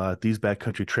at these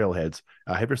backcountry trailheads.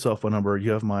 I have your cell phone number.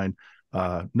 You have mine.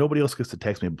 Nobody else gets to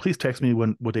text me. But please text me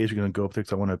what days you're going to go up there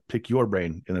because I want to pick your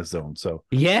brain in this zone. So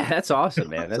Yeah, that's awesome,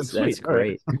 man. it's like, That's sweet. All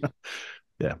right. great.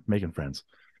 Yeah, making friends.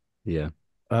 Yeah.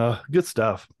 Good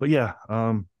stuff. But yeah,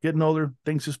 getting older,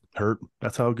 things just hurt.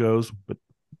 That's how it goes. But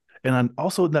and I'm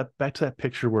also that back to that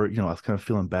picture where I was kind of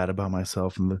feeling bad about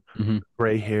myself and the hmm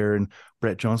gray hair, and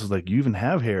Brett Jones was like, "You even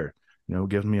have hair,"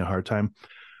 giving me a hard time.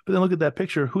 But then look at that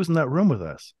picture. Who's in that room with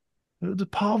us? It's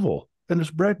Pavel, and there's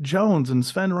Brett Jones and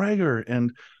Sven Rager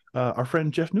and our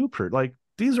friend Jeff Newport. Like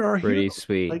these are our heroes. Pretty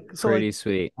sweet. Like so, like Pretty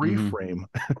sweet. reframe.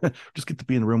 Just get to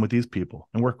be in the room with these people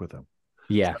and work with them.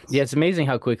 So Yeah. Yeah, it's amazing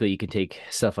how quickly you can take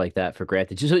stuff like that for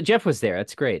granted. So Jeff was there.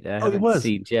 That's great. I oh, he haven't was.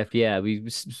 seen Jeff. Yeah, we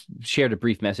shared a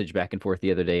brief message back and forth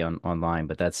the other day online,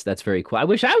 but that's very cool. I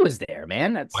wish I was there,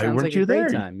 man. That Why sounds like weren't a you great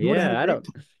there? time. You would have had a Yeah, I great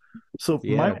don't. time. So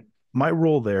Yeah. my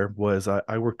role there was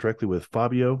I worked directly with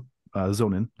Fabio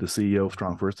Zonin, the CEO of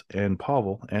Strongfirst, and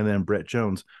Pavel, and then Brett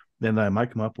Jones. Then I mic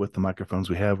them up with the microphones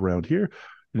we have around here,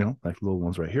 like little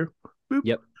ones right here. Boop.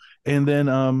 Yep. And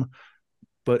then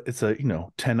but it's a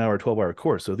 10-hour, 12-hour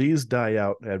course. So these die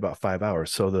out at about 5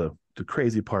 hours. So the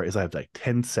crazy part is I have like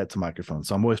 10 sets of microphones.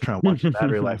 So I'm always trying to watch the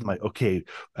battery life. I'm like, okay,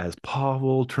 as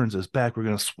Pavel turns his back, we're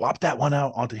gonna swap that one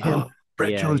out onto him.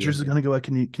 Brett Yeah, Jones yeah. jersey is gonna go out.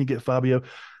 Can you get Fabio?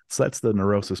 So that's the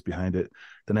neurosis behind it.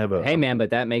 Then I have Hey man,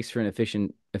 but that makes for an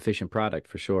efficient product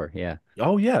for sure. Yeah.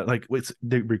 oh yeah, like it's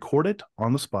they record it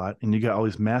on the spot, and you got all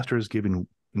these masters giving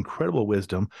incredible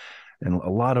wisdom and a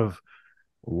lot of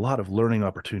learning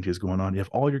opportunities going on. You have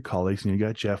all your colleagues, and you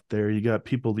got Jeff there. You got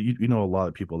people that you know a lot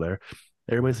of people there.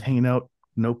 Everybody's hanging out,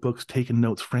 notebooks, taking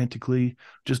notes frantically,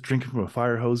 just drinking from a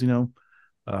fire hose. It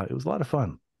was a lot of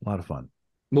fun. A lot of fun.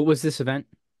 What was this event?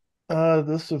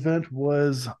 This event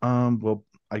was well,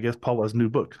 I guess Paula's new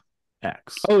book,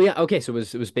 Acts. Oh yeah, okay. So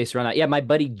it was based around that. Yeah, my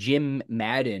buddy Jim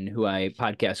Madden, who I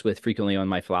podcast with frequently on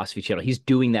my philosophy channel, he's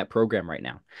doing that program right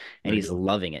now, and There you he's go.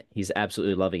 loving it. He's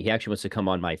absolutely loving it. He actually wants to come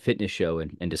on my fitness show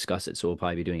and discuss it. So we'll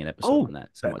probably be doing an episode Oh, on that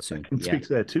that somewhat I soon. can Yeah. speak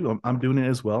to that too. I'm doing it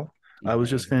as well. I was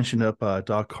just Nice. finishing up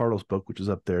Doc Cartle's book, which is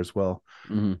up there as well.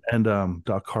 Hmm. And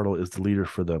Doc Cartle is the leader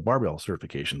for the barbell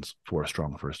certifications for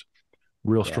Strong First.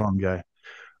 Real Yeah. strong guy.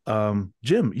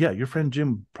 Jim, yeah, your friend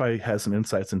Jim probably has some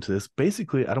insights into this.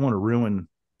 Basically, I don't want to ruin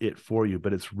it for you,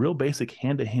 but it's real basic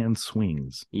hand-to-hand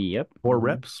swings, Yep. 4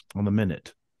 reps on the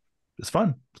minute. It's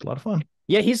fun. It's a lot of fun.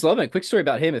 Yeah, he's loving it. Quick story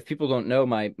about him. If people don't know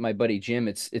my buddy Jim,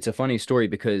 it's a funny story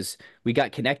because we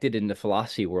got connected in the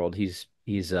philosophy world.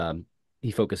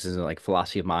 He focuses on like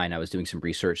philosophy of mind. I was doing some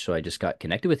research, so I just got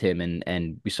connected with him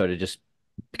and we started just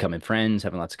becoming friends,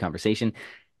 having lots of conversation.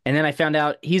 And then I found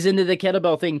out he's into the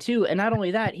kettlebell thing too. And not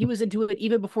only that, he was into it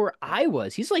even before I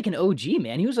was. He's like an OG,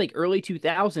 man. He was like early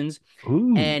 2000s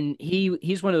Ooh, and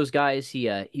he's one of those guys.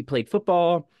 He played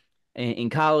football in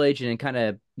college and then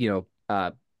kind of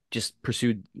just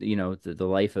pursued the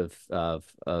life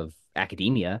of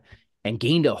academia and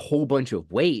gained a whole bunch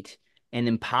of weight. And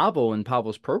then Pavel and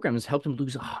Pavel's programs helped him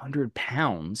lose 100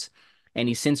 pounds. And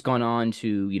he's since gone on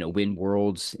to win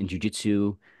worlds in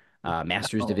jiu-jitsu,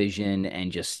 masters oh, division,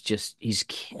 and just he's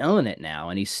killing it now.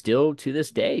 And he's still to this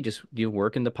day just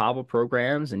working the Pavel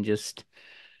programs and just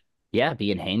yeah,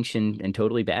 being hench and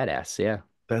totally badass. Yeah.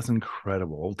 that's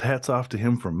incredible. Hats off to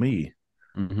him from me.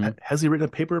 Hmm. Has he written a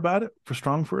paper about it for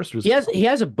Strong First? Or is He it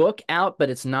has a book out, but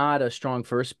it's not a strong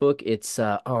first book. It's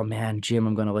oh man, Jim,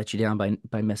 I'm gonna let you down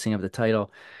by messing up the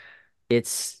title.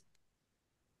 It's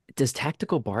does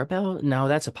tactical barbell? No,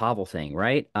 that's a Pavel thing,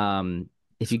 right?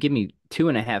 If you give me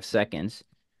 2.5 seconds,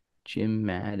 Jim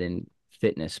Madden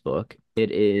fitness book.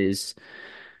 It is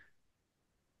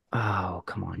oh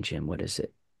come on, Jim, what is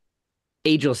it?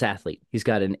 Ageless Athlete. He's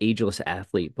got an Ageless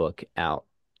Athlete book out.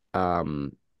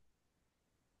 Um,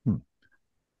 hmm,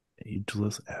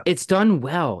 ageless app? It's done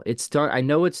well. It's done. I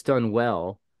know it's done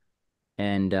well.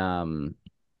 And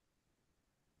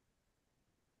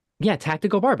yeah,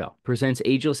 Tactical Barbell presents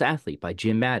Ageless Athlete by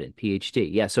Jim Madden, PhD.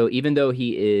 Yeah, so even though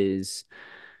he is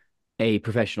a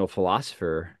professional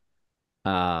philosopher,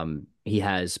 he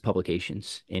has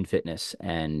publications in fitness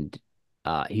and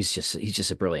he's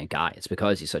just a brilliant guy. It's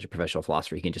because he's such a professional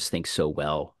philosopher. He can just think so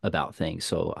well about things.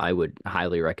 So I would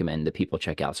highly recommend that people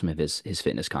check out some of his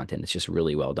fitness content. It's just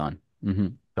really well done. Hmm.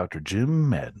 Dr. Jim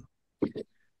Madden.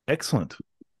 Excellent.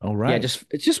 All Yeah, right. just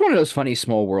it's just one of those funny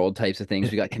small world types of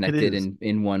things. We got It connected is.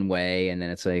 in one way, and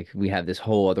then it's like we have this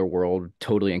whole other world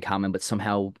totally in common, but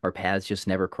somehow our paths just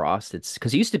never crossed. It's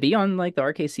because he used to be on like the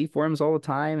RKC forums all the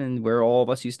time, and where all of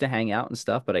us used to hang out and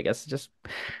stuff. But I guess just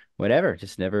whatever,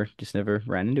 just never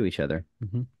ran into each other.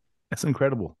 Hmm. That's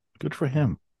incredible. Good for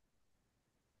him.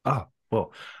 Ah,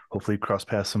 well, hopefully cross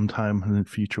paths sometime in the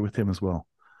future with him as well.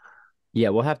 Yeah,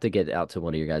 we'll have to get out to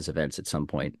one of your guys' events at some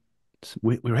point.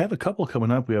 We have a couple coming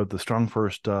up. We have the Strong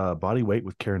First body weight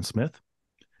with Karen Smith,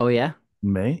 Oh yeah,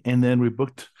 May, and then we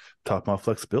booked Top Off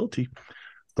Flexibility,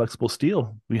 Flexible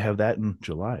Steel. We have that in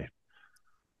July.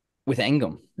 with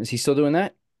Engum, is he still doing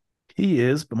that? He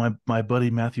is, but my buddy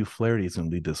Matthew Flaherty is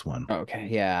going to lead this one. Okay,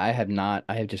 yeah, I have not.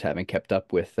 I have just haven't kept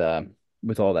up with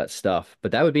all that stuff,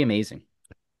 but that would be amazing.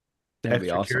 That would be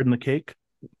Extra carrot awesome. in the cake.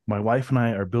 My wife and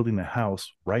I are building a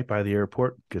house right by the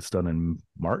airport. Gets done in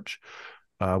March.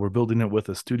 We're building it with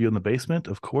a studio in the basement,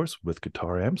 of course, with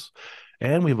guitar amps,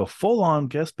 and we have a full-on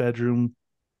guest bedroom.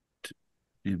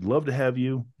 We'd love to have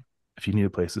you if you need a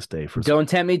place to stay for. Don't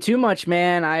tempt me too much,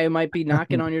 man. I might be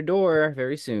knocking on your door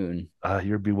very soon.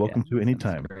 You'll be Yeah, welcome to sounds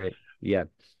anytime. great. Yeah.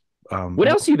 What And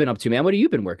else have you been up to, man? What have you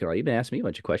been working on? You've been asking me a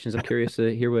bunch of questions. I'm curious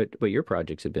to hear what your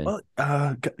projects have been. well,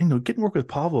 getting work with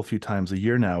Pavel a few times a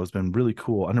year now has been really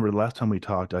cool. I remember the last time we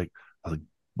talked, I was like,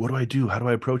 what do I do? How do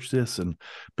I approach this? And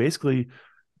basically,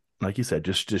 like you said,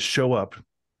 just show up,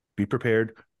 be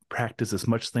prepared, practice as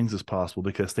much things as possible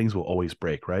because things will always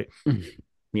break, right?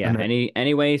 Yeah. And then,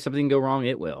 Anyway, something go wrong,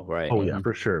 it will. Right. oh yeah,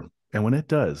 for sure. And when it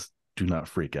does, do not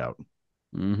freak out.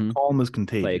 Hmm. Calm is Play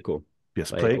contagious. it cool.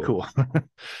 Yes, Play it play it cool. cool.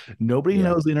 Nobody Yeah.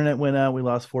 knows the internet went out. We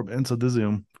lost 4 minutes of the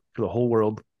Zoom for the whole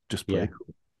world. Just play Yeah. it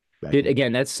cool back Dude, then.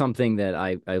 again, that's something that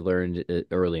I learned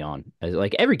early on.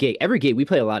 Like every gig, we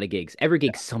play a lot of gigs. Every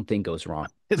gig, something goes wrong.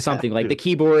 It has Something like the to.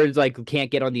 keyboards like can't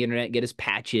get on the internet, get us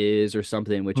patches or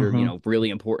something, which are, Hmm.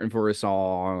 really important for a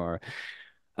song or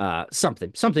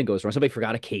something goes wrong. Somebody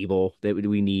forgot a cable that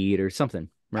we need or something,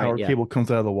 right? Power Yeah. cable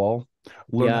comes out of the wall.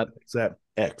 Learn how Yeah. to fix that.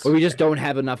 Or X. we just don't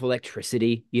have enough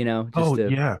electricity, just Oh to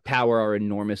yeah. power our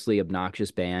enormously obnoxious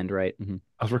band, right?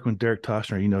 I was working with Derek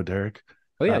Toshner. You know Derek.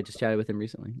 Oh yeah, Uh, I just chatted with him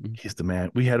recently. he's the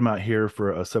man. We had him out here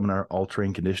for a seminar, all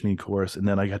terrain conditioning course, and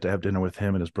then I got to have dinner with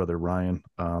him and his brother Ryan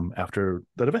after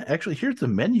that event. Actually, here's the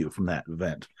menu from that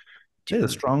event. They had a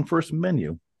Dude, strong first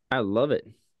menu. I love it.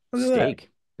 Look at that.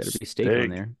 Steak. Better be steak on Steak.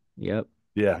 there. Yep.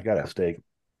 Yeah, I got a steak.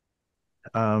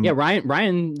 Yeah, Um,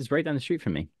 Ryan is right down the street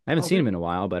from me. I haven't oh, seen good. him in a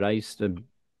while, but I used to,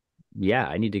 yeah,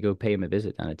 I need to go pay him a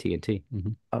visit down at TNT.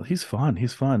 He's fun.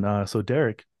 He's fun. So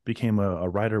Derek became a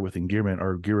writer with Engearment,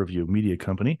 our gear review media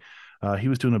company. He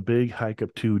was doing a big hike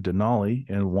up to Denali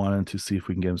and wanted to see if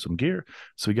we can get him some gear.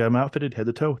 So we got him outfitted head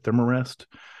to toe, thermarest,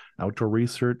 outdoor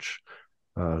research,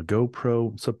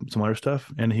 GoPro, some other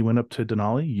stuff. And he went up to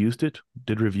Denali, used it,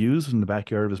 did reviews in the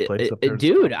backyard of his place up there in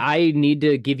Dude, Scotland. I need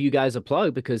to give you guys a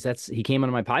plug because he came on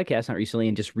my podcast not recently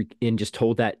and just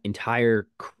told that entire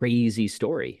crazy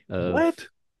story What?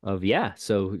 of yeah.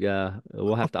 So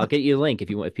I'll get you a link if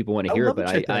people want to I would hear it. love to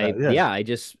But check that I out. Yeah.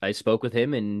 yeah, I spoke with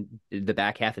him and the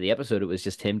back half of the episode it was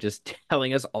just him just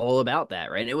telling us all about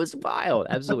that, right? And it was wild,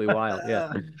 absolutely wild.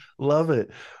 Yeah. Love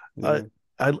it. Uh,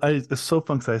 Yeah. it's so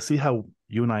fun because I see how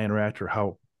you and I interact, or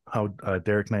how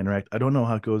Derek and I interact. I don't know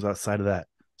how it goes outside of that,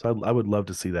 so I would love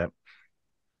to see that.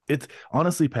 It's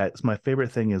honestly, Pat, it's my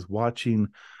favorite thing is watching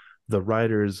the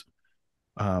writers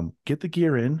get the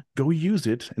gear in, go use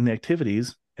it in the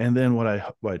activities, and then what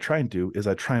I try and do is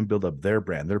I try and build up their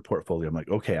brand, their portfolio. I'm like,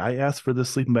 okay, I asked for this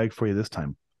sleeping bag for you this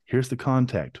time. Here's the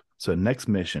contact. So next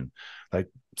mission, like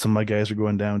some of my guys are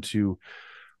going down to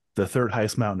the third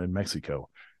highest mountain in Mexico.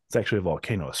 It's actually a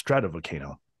volcano, a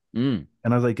stratovolcano. Mm,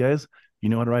 And I was like, guys, you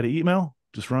know how to write an email?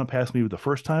 Just run it past me the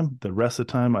first time. The rest of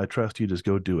the time, I trust you. Just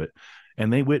go do it.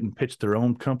 And they went and pitched their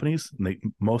own companies, and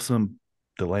most of them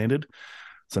they landed.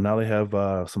 So now they have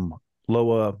some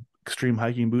Loa extreme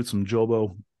hiking boots, some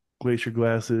Jobo glacier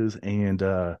glasses, and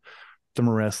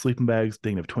thermarest sleeping bags.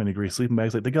 They have 20-degree sleeping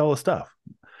bags. Like they got all the stuff,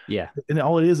 yeah. and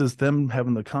all it is them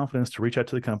having the confidence to reach out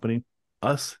to the company,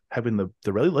 us having the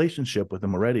relationship with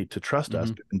them already to trust us,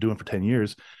 hmm and doing it for 10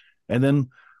 years, and then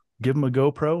give them a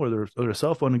GoPro or their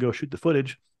cell phone and go shoot the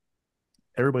footage.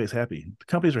 Everybody's happy. The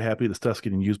companies are happy. The stuff's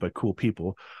getting used by cool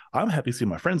people. I'm happy to see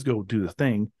my friends go do the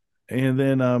thing. And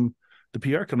then the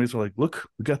PR companies are like, look,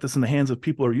 we got this in the hands of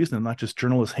people who are using it, not just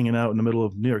journalists hanging out in the middle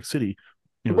of New York City.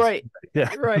 Right.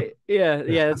 Yeah. Right. Yeah. Yeah.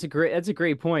 Yeah. That's a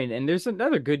great point. And there's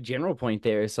another good general point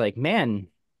there. It's like, man,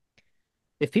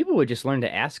 if people would just learn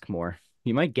to ask more,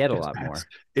 you might get a Just lot ask. more.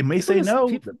 It may say no,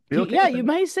 People, but be okay yeah, with you it.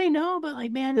 might say no, but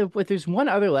like, man, if there's one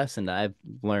other lesson that I've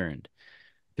learned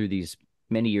through these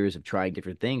many years of trying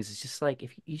different things, it's just like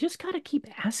if you just got to keep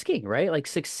asking, right? Like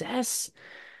success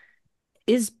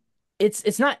is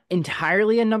it's not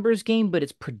entirely a numbers game, but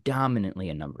it's predominantly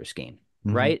a numbers game,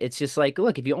 Hmm. right? It's just like,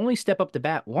 look, if you only step up the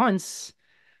bat once,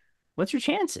 what's your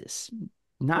chances?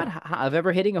 Not Yeah. high, of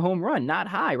ever hitting a home run, not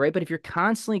high, right? But if you're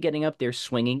constantly getting up there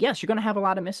swinging, yes, you're going to have a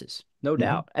lot of misses, no Hmm.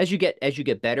 doubt. As you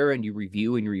get better and you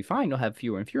review and you refine, you'll have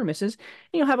fewer and fewer misses.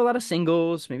 And you'll have a lot of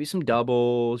singles, maybe some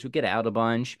doubles. You'll get out a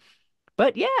bunch.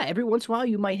 But yeah, every once in a while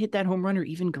you might hit that home run or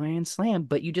even grand slam.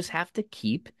 But you just have to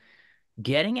keep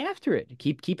getting after it.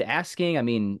 Keep asking. I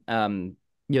mean,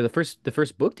 the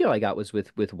first book deal I got was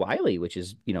with Wiley, which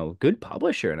is good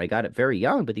publisher, and I got it very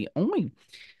young.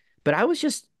 But I was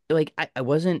just like I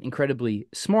wasn't incredibly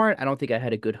smart. I don't think I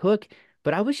had a good hook,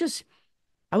 but I was just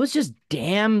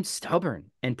damn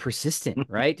stubborn and persistent,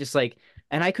 right? Just like,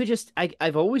 and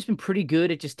I've always been pretty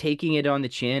good at just taking it on the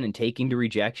chin and taking the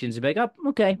rejections and be like, oh,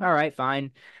 okay, all right,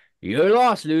 fine. You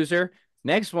lost, loser.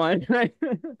 Next one.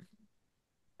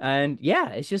 And yeah,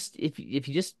 it's just if you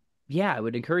just yeah, I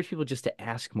would encourage people just to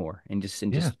ask more and just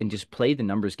and Yeah. just and just play the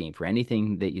numbers game for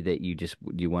anything that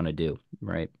you want to do,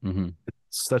 right?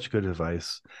 Such good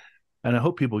advice. And I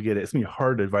hope people get it. It's gonna be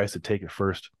hard advice to take at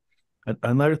first.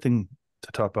 Another thing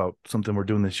to talk about, something we're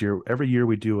doing this year. Every year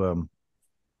we do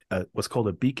what's called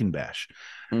a beacon bash.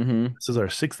 hmm This is our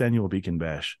sixth annual beacon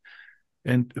bash.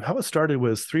 And how it started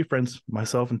was three friends,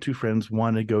 myself and two friends,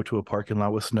 wanted to go to a parking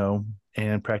lot with snow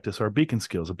and practice our beacon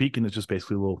skills. A beacon is just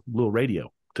basically a little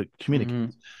radio to communicate, hmm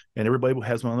and everybody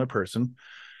has one on their person,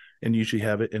 and usually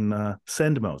have it in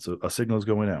send mode, so a signal is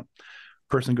going out.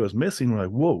 Person goes missing. We're like,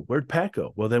 whoa, where'd Pat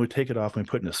go? Well, then we take it off and we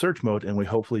put it in a search mode, and we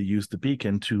hopefully use the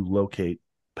beacon to locate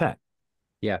Pat.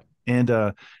 Yeah. And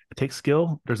it takes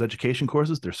skill. There's education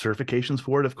courses. There's certifications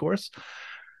for it, of course.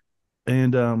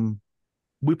 And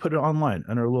we put it online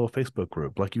in our little Facebook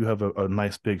group. Like you have a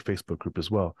nice big Facebook group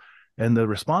as well. And the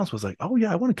response was like, oh,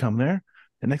 yeah, I want to come there.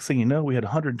 And next thing you know, we had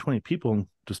 120 people in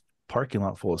just parking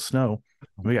lot full of snow.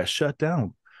 We got shut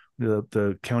down.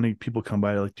 The county people come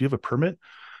by, like, do you have a permit?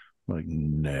 I'm like,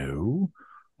 no.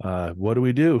 What do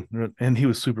we do? And he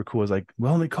was super cool. He's like,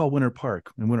 well, they call Winter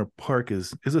Park. And Winter Park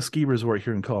is a ski resort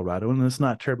here in Colorado, and it's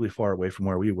not terribly far away from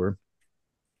where we were.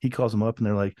 He calls them up and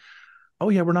they're like, oh,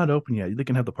 yeah, we're not open yet. They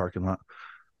can have the parking lot.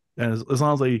 And as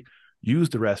long as they use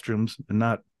the restrooms and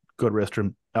not go to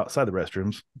restroom outside the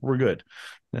restrooms, we're good.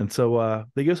 And so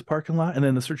they give us a parking lot, and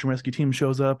then the search and rescue team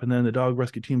shows up, and then the dog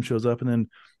rescue team shows up, and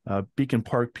then Beacon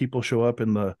Park people show up,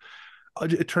 and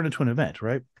it turned into an event,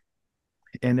 right?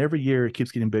 And every year it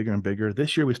keeps getting bigger and bigger.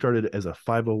 This year we started as a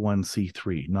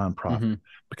 501c3 nonprofit Mm-hmm.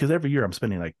 because every year I'm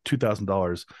spending like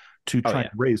 $2,000 to Oh try yeah.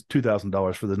 and raise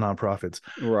 $2,000 for the nonprofits.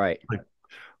 Right. Like,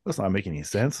 that's not making any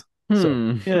sense.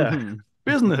 So yeah, Hmm.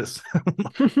 business,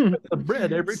 the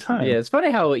bread every Yeah, time. it's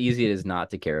funny how easy it is not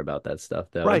to care about that stuff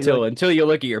though Right. until you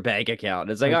look at your bank account.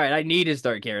 It's like, Like, all right, I need to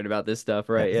start caring about this stuff,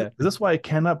 yeah, right? is Yeah. this why I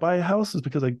cannot buy a house? Is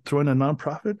because I throw in a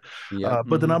nonprofit? Yep.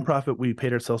 But the Hmm. nonprofit, we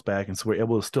paid ourselves back. And so we're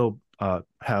able to still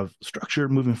have structure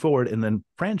moving forward and then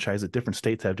franchise it. Different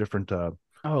states have different.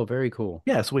 Oh, very cool.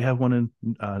 Yeah. So we have one in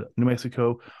New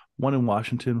Mexico, one in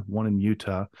Washington, one in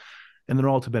Utah. And they're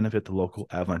all to benefit the local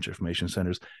avalanche information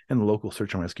centers and the local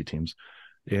search and rescue teams.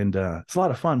 And it's a lot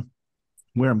of fun.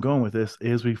 Where I'm going with this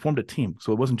is we formed a team.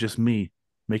 So it wasn't just me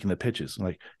making the pitches.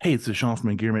 Like, hey, it's Sean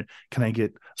from Engearment. Can I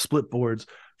get split boards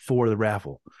for the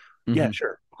raffle? Yeah, Hmm.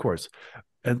 sure, of course.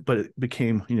 But it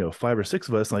became, 5 or 6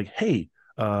 of us like, hey,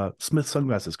 Smith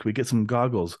sunglasses, could we get some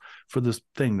goggles for this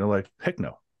thing? They're like, heck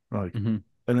no. We're like, Hmm.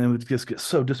 and then we just get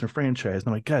so disenfranchised.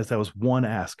 I'm like, guys, that was one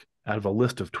ask out of a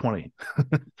list of 20.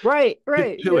 Right, Get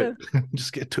right. to Yeah. it.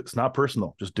 Just get to it. It's not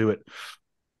personal. Just do it.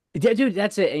 Yeah, dude,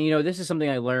 that's it. And this is something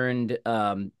I learned.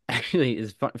 Actually,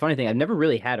 is funny thing. I've never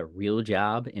really had a real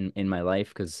job in my life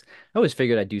because I always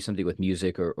figured I'd do something with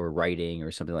music or writing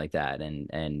or something like that.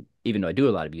 And even though I do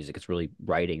a lot of music, it's really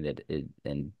writing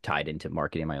and tied into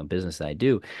marketing my own business that I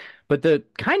do. But the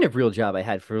kind of real job I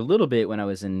had for a little bit when I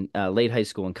was in late high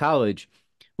school and college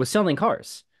was selling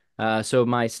cars. So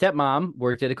my stepmom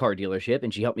worked at a car dealership,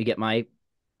 and she helped me get my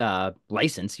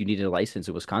license. You needed a license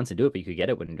in Wisconsin to do it, but you could get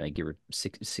it when like you were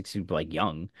six, like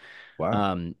young. Wow.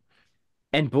 Um,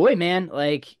 and boy, man,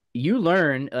 like you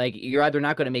learn, like you're either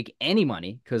not going to make any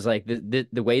money because like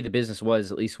the way the business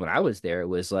was, at least when I was there, it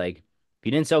was like if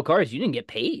you didn't sell cars, you didn't get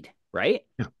paid, right?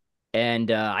 Yeah.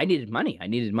 And I needed money. I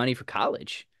needed money for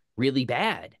college really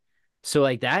bad. So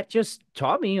like that just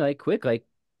taught me like quick, like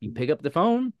you pick up the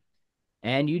phone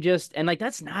and and like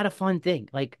that's not a fun thing.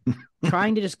 Like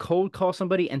trying to just cold call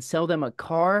somebody and sell them a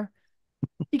car.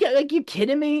 You got like you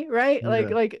kidding me, right? Yeah.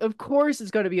 Like of course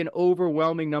it's going to be an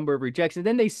overwhelming number of rejections.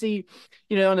 Then they see,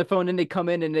 on the phone, and they come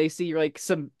in and they see like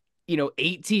some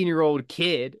 18-year-old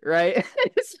kid, right?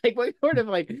 It's like what sort of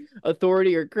like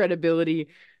authority or credibility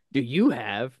do you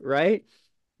have, right?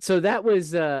 So that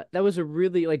was a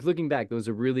really, like, looking back, that was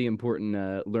a really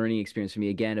important learning experience for me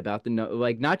again about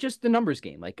like not just the numbers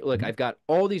game. Like, look, Mhm. I've got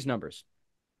all these numbers,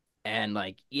 and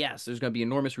like yes, there's going to be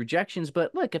enormous rejections,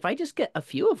 but look, if I just get a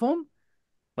few of them,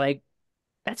 like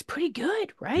that's pretty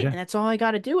good, right? Yeah. And that's all I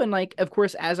got to do. And like, of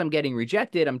course, as I'm getting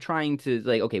rejected, I'm trying to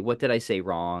like, okay, what did I say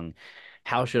wrong?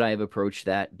 How should I have approached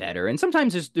that better? And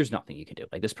sometimes there's nothing you can do.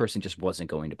 Like this person just wasn't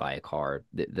going to buy a car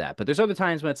that. But there's other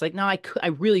times when it's like, no, I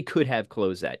really could have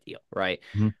closed that deal, right?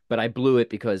 Mhm. But I blew it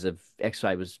because of X,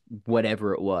 Y was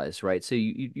whatever it was, right? So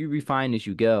you refine as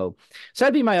you go. So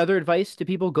that'd be my other advice to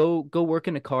people: go work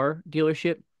in a car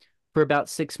dealership for about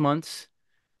 6 months,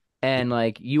 and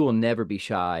like you will never be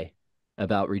shy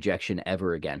about rejection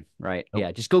ever again, right? Nope.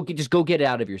 Yeah, just go get it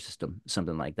out of your system,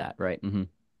 something like that, right? Hmm.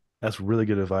 That's really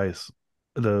good advice.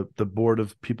 The board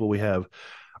of people we have,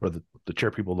 or the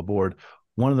chair people of the board,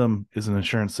 one of them is an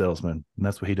insurance salesman, and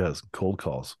that's what he does, cold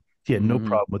calls. He had no Hmm.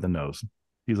 problem with the nose.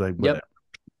 He's like, Yep, whatever.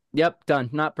 yep, done.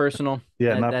 Not personal.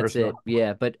 Yeah, not That's personal. it.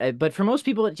 Yeah, but for most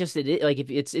people, like if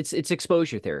it's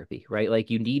exposure therapy, right? Like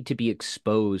you need to be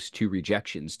exposed to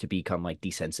rejections to become like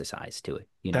desensitized to it,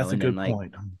 That's a and then good like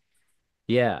point.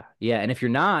 yeah, and if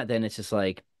you're not, then it's just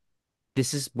like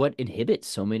this is what inhibits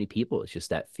so many people. It's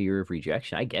just that fear of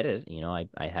rejection. I get it.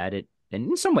 I had it, and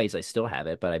in some ways I still have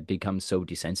it, but I've become so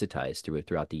desensitized through it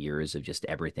throughout the years of just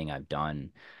everything I've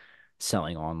done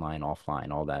selling online,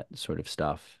 offline, all that sort of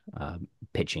stuff,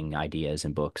 pitching ideas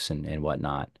and books and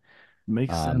whatnot.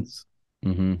 Makes Um, sense.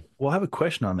 hmm Well, I have a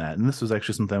question on that, and this was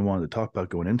actually something I wanted to talk about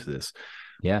going into this.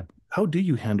 Yeah. How do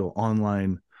you handle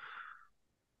online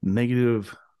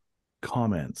negative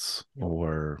comments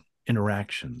or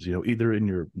interactions? Either in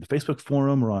your Facebook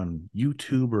forum or on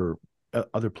YouTube or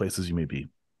other places you may be.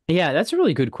 Yeah, that's a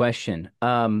really good question.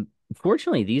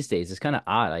 Fortunately, these days it's kind of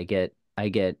odd. I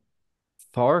get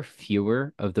far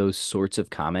fewer of those sorts of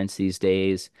comments these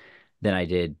days than I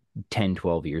did 10,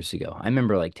 12 years ago. I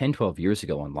remember like 10, 12 years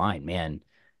ago online, man,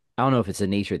 I don't know if it's the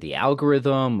nature of the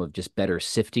algorithm of just better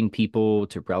sifting people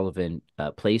to relevant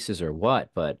places or what,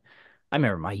 but I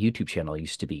remember my YouTube channel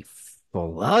used to be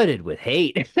flooded with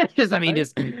hate. Just, I mean, Right.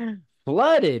 just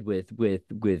flooded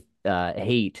with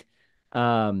hate.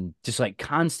 Just like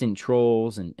constant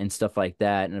trolls and stuff like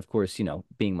that. And of course,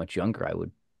 being much younger,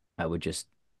 I would just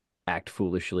act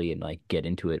foolishly and like get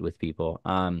into it with people.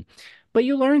 But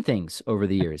you learn things over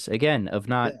the years, again, of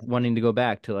not Yeah. wanting to go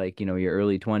back to like, your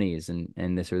early 20s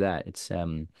and this or that. It's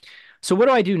So what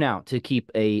do I do now to keep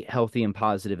a healthy and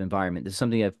positive environment? This is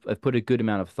something I've put a good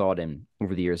amount of thought in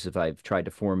over the years if I've tried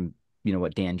to form,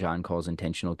 what Dan John calls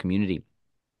intentional community.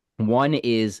 One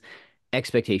is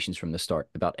expectations from the start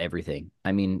about everything.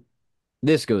 I mean,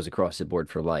 this goes across the board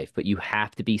for life, but you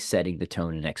have to be setting the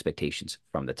tone and expectations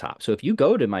from the top. So if you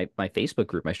go to my Facebook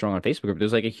group, my Strong on Facebook group,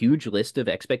 there's like a huge list of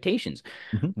expectations.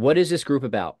 Mhm. What is this group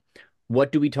about?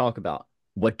 What do we talk about?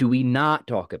 What do we not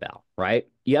talk about? Right?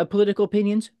 You have political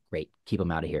opinions? Great. Keep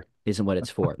them out of here. Isn't what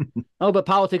it's for. Oh, but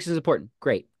politics is important.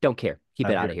 Great. Don't care. Keep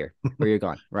Out it of out of here. here or you're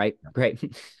gone. Right? Great.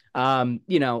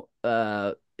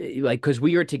 Like, because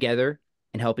we are together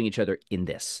and helping each other in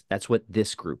this. That's what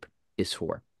this group is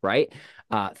for. Right?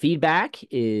 Feedback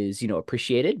is,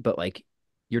 appreciated, but like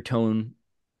your tone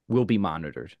will be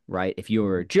monitored, right? If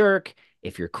you're a jerk,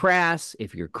 if you're crass,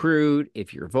 if you're crude,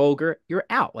 if you're vulgar, you're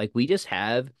out. Like we just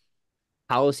have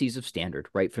policies of standard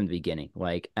right from the beginning.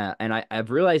 And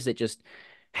I've realized that just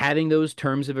having those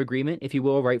terms of agreement, if you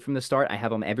will, right from the start, I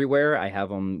have them everywhere. I have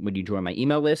them when you join my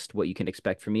email list, what you can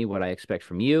expect from me, what I expect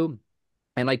from you.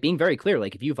 And like being very clear,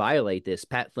 like if you violate this,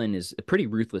 Pat Flynn is a pretty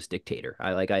ruthless dictator.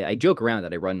 I joke around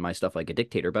that I run my stuff like a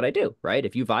dictator, but I do, right?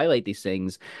 If you violate these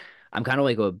things, I'm kind of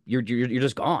like, you're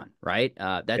just gone, right?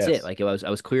 That's it. Yes. Like I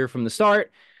was clear from the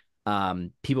start.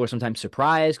 People are sometimes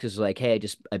surprised because like, hey,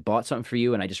 I bought something for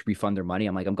you and I just refund their money.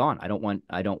 I'm like, I'm gone. I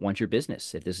don't want your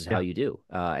business if this is how Yeah. you do.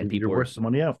 And You're people are, worth the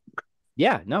money out.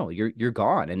 yeah, no, you're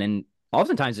gone. And then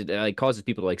oftentimes it like causes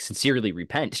people to like sincerely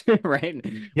repent, right?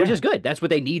 Which Yeah. is good. That's what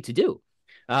they need to do.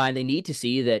 And they need to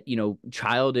see that,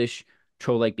 childish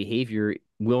troll-like behavior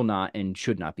will not and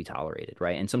should not be tolerated,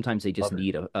 right? And sometimes they just Love it.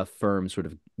 need a firm sort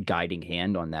of guiding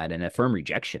hand on that and a firm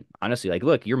rejection. Honestly, like,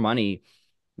 look, your money,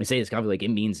 I say this confidently, like it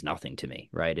means nothing to me,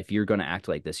 right? If you're going to act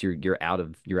like this, you're out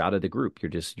of the group.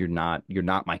 You're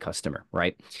not my customer,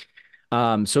 right?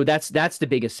 So that's the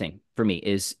biggest thing for me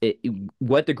is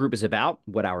what the group is about,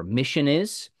 what our mission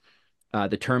is,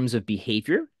 the terms of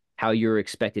behavior, how you're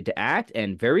expected to act,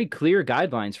 and very clear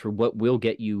guidelines for what will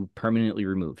get you permanently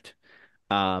removed.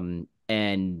 And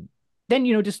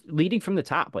then, just leading from the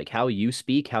top, like how you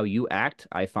speak, how you act,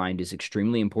 I find is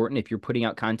extremely important. If you're putting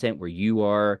out content where you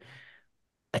are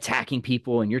attacking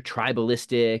people and you're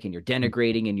tribalistic and you're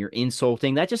denigrating and you're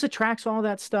insulting, that just attracts all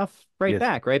that stuff right Yes.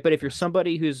 back, right? But if you're Yes.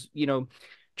 somebody who's,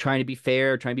 trying to be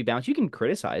fair, trying to be balanced, you can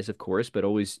criticize, of course, but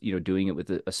always, doing it with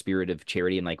a spirit of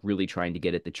charity and like really trying to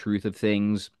get at the truth of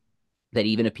things that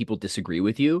even if people disagree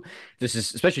with you, this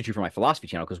is especially true for my philosophy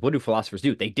channel, because what do philosophers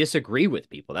do? They disagree with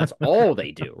people. That's all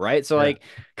they do, right? So, Yeah. like,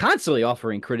 constantly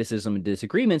offering criticism and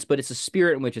disagreements, but it's a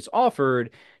spirit in which it's offered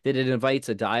that it invites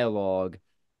a dialogue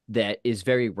that is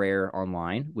very rare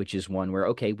online, which is one where,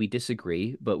 okay, we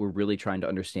disagree, but we're really trying to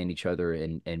understand each other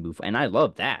and move. And I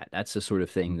love that. That's the sort of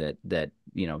thing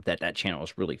that channel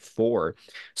is really for.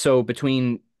 So,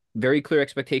 between very clear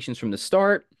expectations from the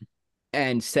start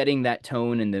and setting that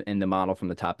tone and the model from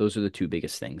the top, those are the two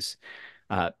biggest things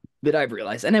that I've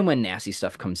realized. And then when nasty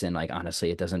stuff comes in, like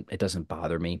honestly, it doesn't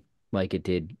bother me like it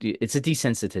did. It's a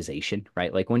desensitization,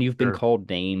 right? Like when you've been Sure. called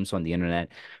names on the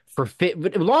internet for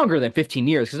longer than 15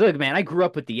 years. Because look, man, I grew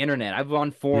up with the internet. I've been on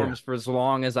Yeah. forums for as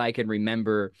long as I can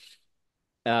remember.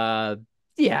 Uh,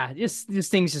 yeah, just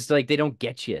things just like they don't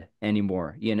get you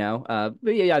anymore, you know.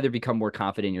 But you either become more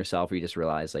confident in yourself or you just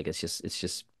realize like it's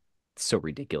just so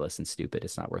ridiculous and stupid.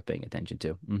 It's not worth paying attention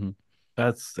to.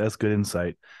 That's good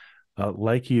insight.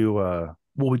 Like you, well,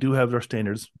 we do have our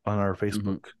standards on our Hmm.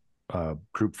 Facebook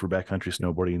group for backcountry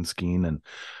snowboarding and skiing, and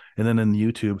then in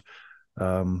YouTube.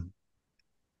 Um,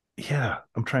 yeah,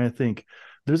 I'm trying to think.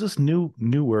 There's this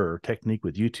newer technique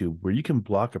with YouTube where you can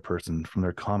block a person from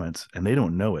their comments and they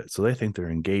don't know it, so they think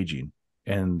they're engaging,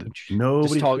 and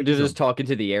nobody They're sees just them. talking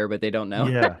to the air, but they don't know.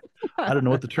 Yeah, I don't know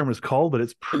what the term is called, but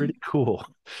it's pretty cool.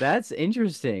 That's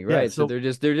interesting, Yeah, right? So so they're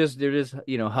just,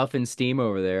 huffing steam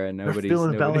over there and they're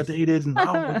feeling nobody's validated, and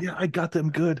oh yeah, I got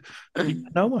them good. You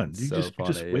got no one. so You're just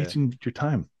funny, yeah. wasting your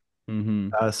time. Hmm.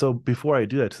 So before I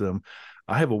do that to them,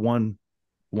 I have a one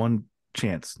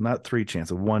chance, not three chance,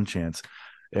 a one chance,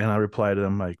 and I reply to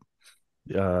them like,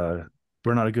 uh,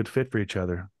 "We're not a good fit for each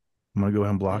other. I'm gonna go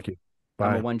ahead and block you.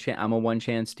 Bye." I'm a one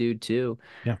chance dude too.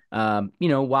 Yeah,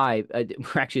 Why?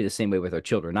 We're actually the same way with our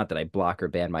children. Not that I block or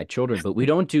ban my children, but we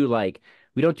don't do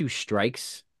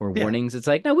strikes or yeah, warnings. It's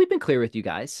like, no, we've been clear with you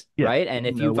guys, yeah. right? And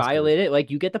You if you know what's good. violate it, like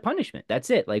you get the punishment. That's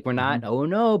it. Like we're not, Mhm. oh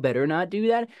no, better not do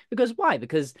that. Because why?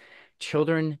 Because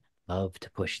children love to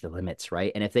push the limits,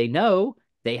 right? And if they know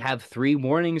they have three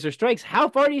warnings or strikes, how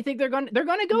far do you think they're gonna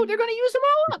go? They're gonna use them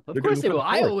all up. Of They're gonna course go they for will. the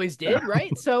I fourth. always did,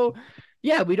 right? So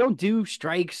yeah, we don't do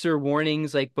strikes or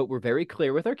warnings, like, but we're very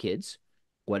clear with our kids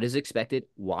what is expected,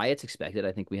 why it's expected.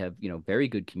 I think we have, very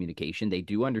good communication. They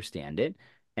do understand it,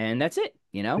 and that's it.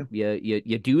 Yeah.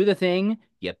 You do the thing,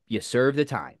 you serve the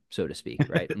time, so to speak,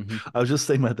 right? Hmm. I was just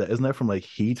thinking about that. Isn't that from like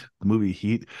Heat, the movie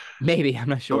Heat? Maybe, I'm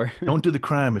not Don't sure. don't do the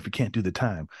crime if you can't do the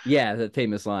time. Yeah, the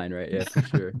famous line, right? Yeah, for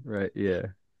sure. Right. Yeah.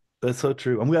 That's so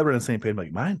true. I'm glad we're on the same page. I'm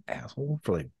like, my asshole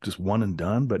for like just one and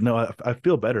done. But no, I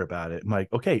feel better about it. I'm like,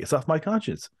 okay, it's off my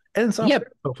conscience. And it's off Yeah,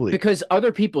 there, hopefully. because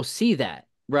other people see that,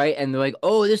 right? And they're like,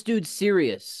 "Oh, this dude's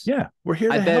serious. Yeah, we're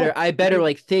here I to better help. I We're better here.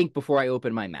 like think before I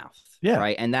open my mouth." Yeah,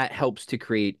 Right? And that helps to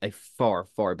create a far,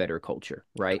 far better culture,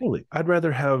 right? totally. I'd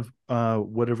rather have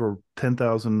whatever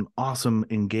 10,000 awesome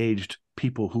engaged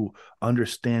people who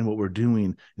understand what we're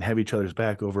doing and have each other's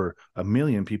back over a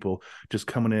million people just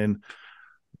coming in,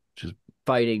 just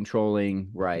Fighting, trolling,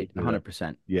 right? do that.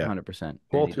 100%. Yeah, 100% any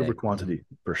quality over day. Hmm. quantity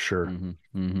for sure. Hmm.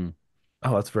 Hmm.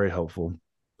 Oh, that's very helpful.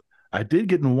 I did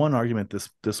get in one argument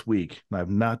this week, and I've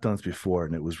not done this before,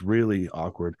 and it was really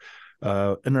awkward. In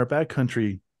our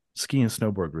backcountry ski and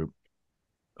snowboard group,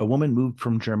 a woman moved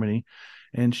from Germany,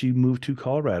 and she moved to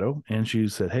Colorado, and she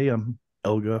said, "Hey, I'm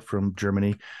Elga from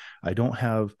Germany. I don't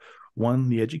have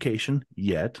the education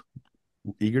yet,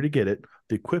 eager to get it,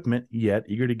 the equipment yet,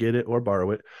 eager to get it or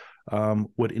borrow it.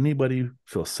 Would anybody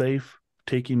feel safe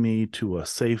taking me to a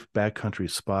safe backcountry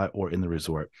spot or in the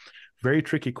resort?" Very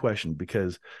tricky question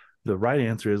because the right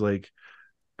answer is like,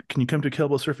 can you come to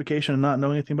kettlebell certification and not know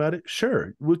anything about it?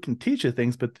 Sure, we can teach you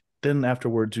things, but then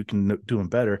afterwards you can do them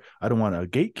better. I don't want to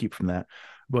gatekeep from that,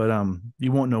 but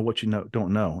you won't know what you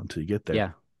don't know until you get there.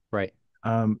 Yeah. Right.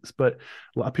 But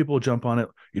a lot of people jump on it.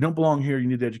 You don't belong here. You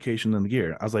need the education and the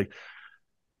gear. I was like,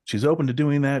 she's open to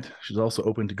doing that. She's also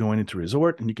open to going into a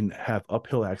resort, and you can have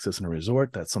uphill access in a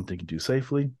resort. That's something you can do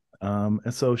safely.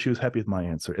 And so she was happy with my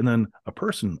answer. And then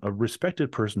a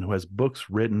respected person who has books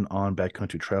written on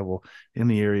backcountry travel in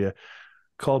the area,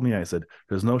 called me. I said,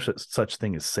 "There's no such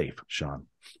thing as safe, Sean."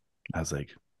 I was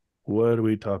like, "What are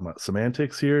we talking about?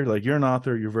 Semantics here? Like, you're an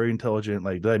author, you're very intelligent.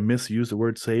 Like, did I misuse the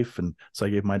word safe?" And so I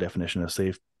gave my definition of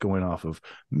safe, going off of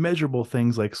measurable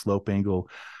things like slope angle,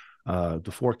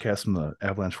 the forecast from the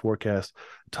avalanche forecast,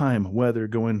 time, weather,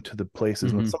 going to the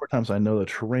places. In the Hmm. summertime, so I know the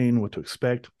terrain, what to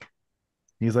expect.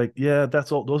 He's like, "Yeah,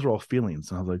 that's all. Those are all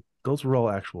feelings." And I was like, "Those were all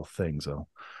actual things, though."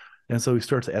 And so he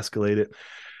starts to escalate it.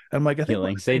 And I'm like, "I think we're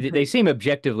on Feelings. the same They page." seem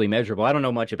objectively measurable. I don't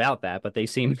know much about that, but they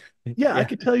seem Yeah, I yeah.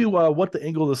 could tell you what the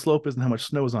angle of the slope is and how much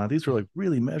snow is on it. These are like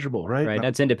really measurable, right? Right.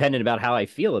 That's independent about how I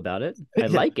feel about it. I Yeah,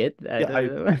 like it. yeah.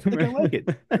 I think I like it.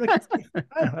 You're like, "It's safe.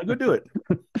 Yeah, I go do it."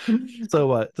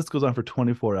 So this goes on for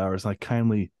 24 hours, and I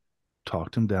kindly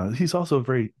talked him down. He's also a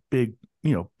very big,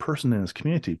 person in his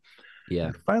community. Yeah.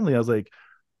 And finally, I was like,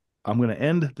 "I'm going to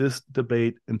end this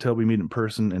debate until we meet in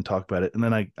person and talk about it." And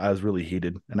then I was really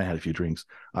heated, and I had a few drinks.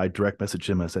 I direct messaged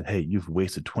him and I said, "Hey, you've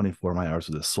wasted 24 of my hours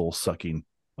of this soul sucking,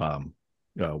 um,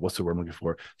 what's the word I'm looking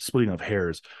for? Splitting of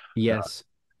hairs. Uh, Yes.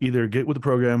 Either get with the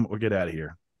program or get out of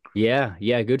here." Yeah,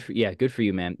 good for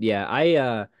you, man.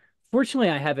 Yeah, fortunately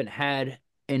I haven't had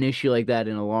an issue like that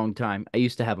in a long time. I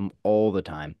used to have them all the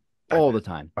time. I All bet. the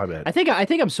time. I bet. I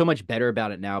think I'm so much better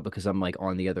about it now because I'm like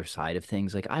on the other side of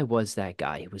things. Like I was that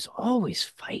guy who was always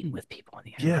fighting with people on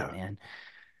the internet, Yeah. man,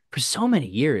 for so many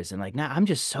years. And like now I'm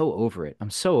just so over it. I'm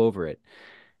so over it.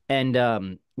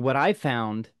 And what I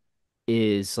found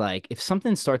is like if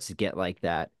something starts to get like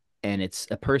that and it's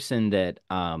a person that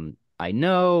I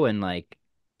know and like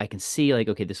I can see like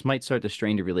okay this might start to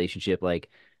strain the relationship like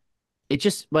it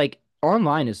just like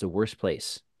online is the worst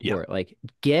place Yeah. for it like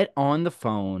get on the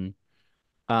phone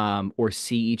or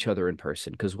see each other in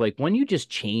person because like when you just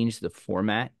change the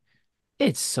format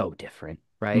it's so different,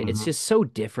 right? It's Hmm. just so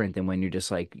different than when you're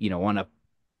just like, on a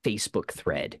Facebook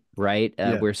thread, right?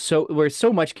 Yeah. Where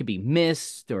so much could be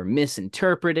missed or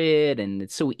misinterpreted, and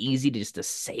it's so easy to just to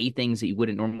say things that you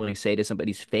wouldn't normally say to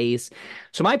somebody's face.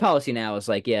 So my policy now is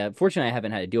like, yeah, fortunately I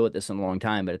haven't had to deal with this in a long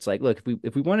time, but it's like, look,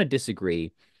 if we want to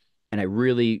disagree, and I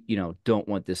really, don't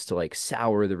want this to like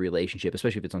sour the relationship,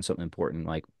 especially if it's on something important,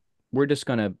 like we're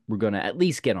gonna at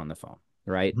least get on the phone,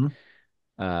 right? Mhm.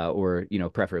 Or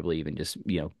preferably even just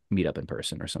meet up in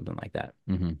person or something like that.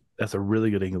 That's a really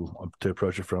good angle to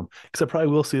approach it from. Because I probably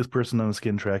will see this person on the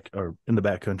skin track or in the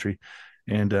back country,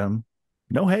 and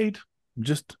no hate,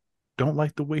 just don't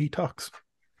like the way he talks.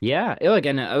 Yeah, like,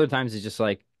 and other times it's just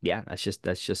like, yeah, that's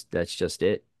just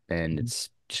it, and Mhm. it's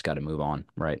just got to move on,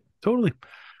 right? Totally.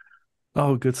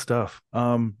 Oh, good stuff.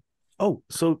 Oh,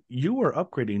 so you are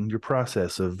upgrading your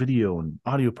process of video and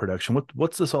audio production.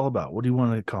 What's this all about? What do you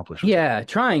want to accomplish with it? Yeah,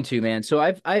 trying to, man. So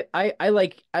I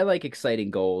like exciting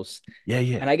goals. Yeah, And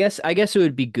yeah. I guess it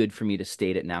would be good for me to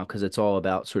state it now because it's all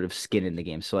about sort of skin in the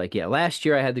game. So like, yeah, last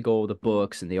year I had the goal of the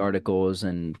books and the articles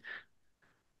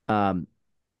um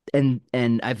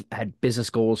and I've had business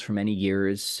goals for many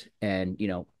years and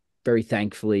very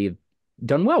thankfully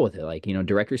done well with it. Like,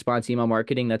 direct response email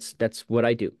marketing, that's what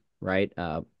I do, right?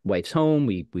 Wife's home,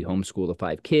 we homeschool the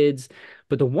 5 kids.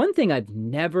 But the one thing I've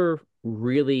never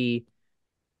really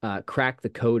cracked the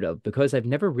code of because I've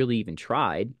never really even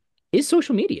tried is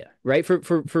social media, right?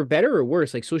 For better or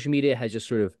worse, like social media has just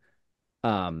sort of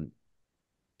um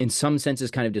in some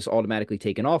senses kind of just automatically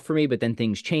taken off for me, but then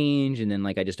things change and then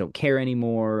like I just don't care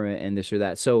anymore and this or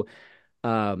that. So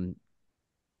um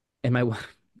and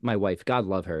my wife, God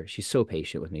love her, she's so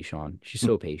patient with me, Sean. She's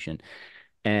so patient.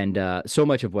 And so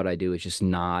much of what I do is just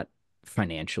not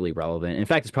financially relevant. In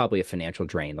fact, it's probably a financial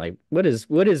drain. Like, what is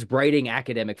writing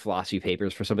academic philosophy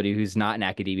papers for somebody who's not in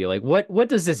academia? Like, what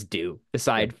does this do Yeah.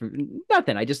 aside from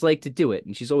nothing? I just like to do it,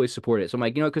 and she's always supported it. So I'm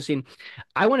like, Christine,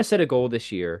 I want to set a goal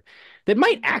this year that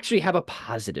might actually have a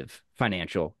positive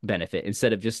financial benefit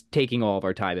instead of just taking all of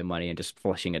our time and money and just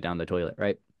flushing it down the toilet,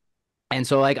 right? And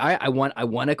so like I want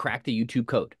to crack the YouTube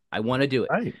code. I want to do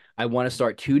it. Right. I want to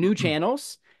start 2 new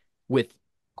channels with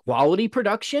quality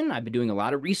production. I've been doing a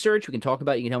lot of research. We can talk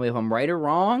about, you can tell me if I'm right or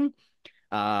wrong.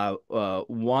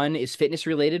 One is fitness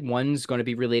related. One's going to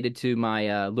be related to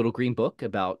my little green book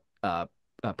about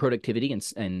productivity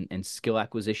and skill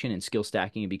acquisition and skill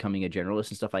stacking and becoming a generalist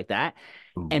and stuff like that.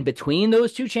 And Ooh. between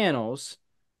those 2 channels,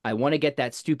 I want to get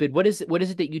that stupid. What is it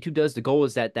that YouTube does? The goal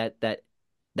is that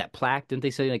plaque. Didn't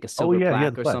they say like a Oh silver yeah, yeah, the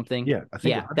plaque or plaque. something? Yeah, I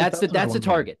think Yeah, that's the 100,000 or that's the 1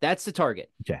 million. target. That's the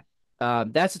target. Okay.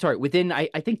 That's the target. Within I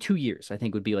think 2 years, I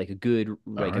think would be like a good, All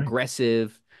like right.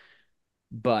 aggressive,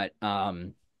 but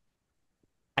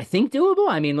I think doable.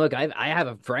 I mean, look, I have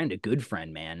a friend, a good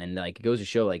friend, man, and like it goes to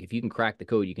show, like if you can crack the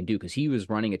code, you can do. Because he was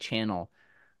running a channel,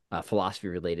 philosophy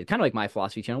related, kind of like my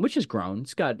philosophy channel, which has grown.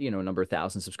 It's got a number of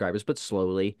thousand subscribers, but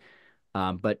slowly,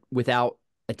 but without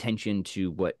attention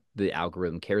to what the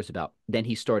algorithm cares about. Then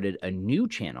he started a new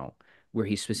channel where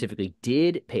he specifically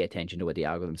did pay attention to what the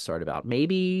algorithm started about.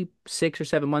 Maybe 6 or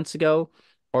 7 months ago,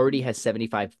 already has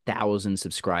 75,000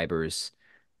 subscribers,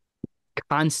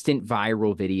 constant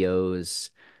viral videos.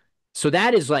 So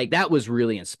that was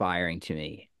really inspiring to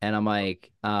me. And I'm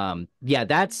like, yeah,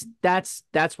 that's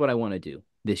what I want to do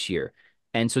this year.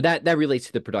 And so that relates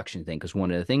to the production thing, because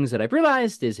one of the things that I've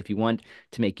realized is if you want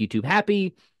to make YouTube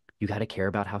happy, you got to care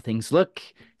about how things look,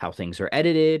 how things are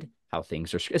edited, how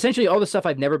things are essentially all the stuff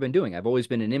I've never been doing. I've always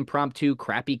been an impromptu,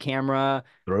 crappy camera,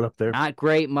 Throw it up there. not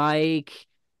great mic.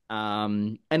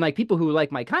 And like people who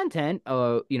like my content,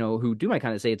 who do my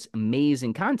content say it's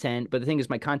amazing content. But the thing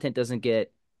is, my content doesn't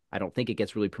get, I don't think it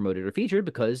gets really promoted or featured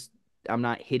because I'm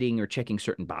not hitting or checking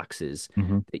certain boxes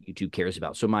Hmm. that YouTube cares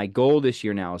about. So my goal this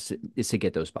year now is to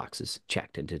get those boxes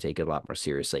checked and to take it a lot more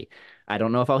seriously. I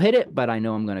don't know if I'll hit it, but I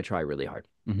know I'm going to try really hard.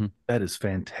 That is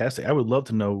fantastic. I would love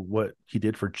to know what he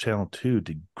did for Channel 2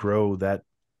 to grow that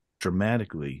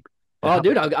dramatically. And Oh, how,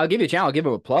 dude, I'll give you a channel. I'll give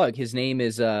him a plug. His name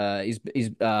is he's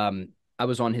I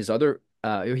was on his other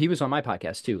he was on my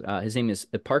podcast too. His name is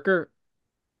Parker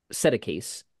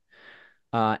Case.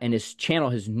 And his channel,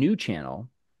 his new channel,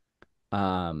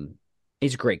 um,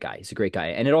 he's a great guy. He's a great guy.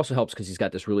 And it also helps because he's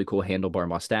got this really cool handlebar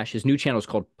mustache. His new channel is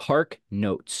called Park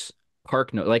Notes.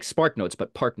 Park Note, like Spark Notes,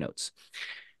 but Park Notes.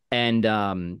 And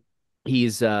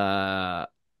he's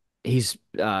his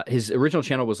original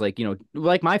channel was like,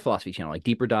 like my philosophy channel, like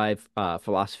deeper dive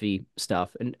philosophy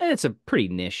stuff. And it's a pretty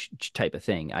niche type of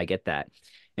thing. I get that.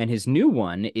 And his new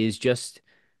one is just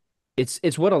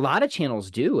it's what a lot of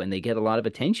channels do and they get a lot of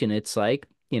attention. It's like,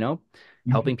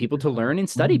 helping people to learn and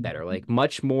study better, like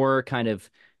much more kind of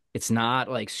It's not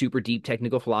like super deep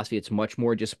technical philosophy. It's much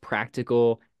more just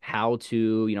practical how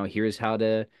to, here's how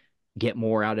to get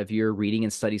more out of your reading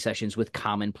and study sessions with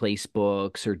commonplace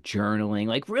books or journaling,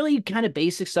 like really kind of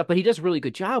basic stuff, but he does a really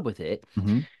good job with it.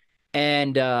 Hmm.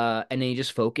 And then he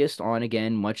just focused on,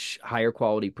 again, much higher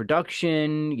quality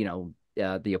production,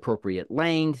 the appropriate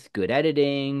length, good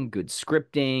editing, good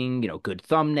scripting, good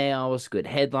thumbnails, good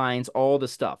headlines, all the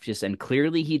stuff. Just, and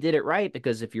clearly he did it right,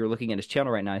 because if you're looking at his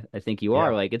channel right now, I think you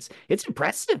are, Yeah. like, it's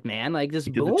impressive, man. Like, He just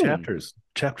did the boom. chapters.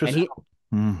 Chapters And he help.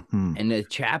 Hmm. and the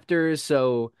chapters.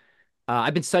 So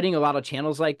I've been studying a lot of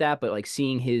channels like that, but like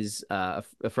seeing his a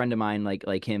friend of mine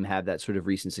like him have that sort of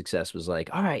recent success was like,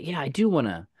 all right, yeah, I do want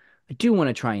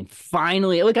to try and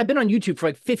finally, like, I've been on YouTube for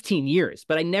like 15 years,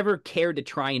 but I never cared to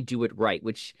try and do it right,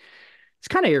 which is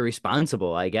kind of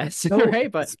irresponsible, I guess, No, right?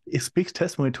 But it speaks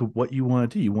testimony to what you want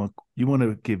to do. You want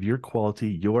to give your quality,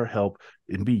 your help,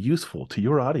 and be useful to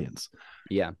your audience.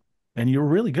 yeah. And you're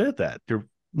really good at that. You're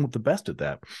the best at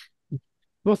that.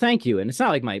 Well, thank you. And it's not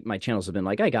like my channels have been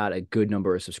like, I got a good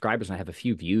number of subscribers and I have a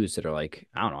few views that are like,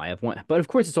 I don't know, I have one, but of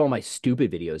course it's all my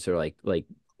stupid videos that are like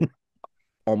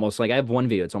almost, like, I have one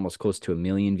video, it's almost close to 1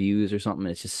 million views or something.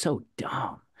 And it's just so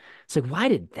dumb. It's like, why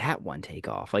did that one take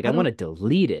off? Like, I I want don't. to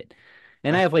delete it.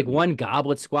 And I I have like feel you. one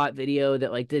goblet squat video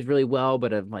that like did really well,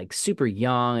 but I'm like super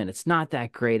young and it's not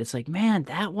that great. It's like, man,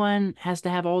 that one has to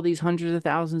have all these hundreds of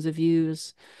thousands of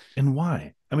views. And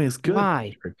why? I mean, it's good.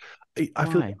 Why? I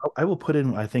feel Why? I will put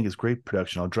in, I think it's great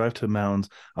production. I'll drive to the mountains.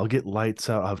 I'll get lights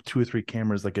out. I'll have two or three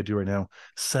cameras like I do right now,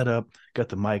 set up, got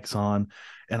the mics on,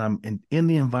 and I'm in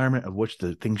the environment of which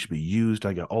the thing should be used.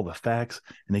 I got all the facts,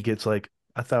 and it gets like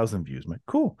 1,000 views. I'm like,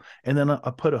 cool. And then I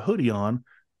put a hoodie on,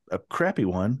 a crappy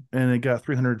one, and it got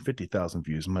 350,000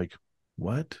 views. I'm like,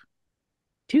 what?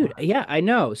 Dude, yeah, I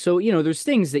know. So, there's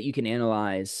things that you can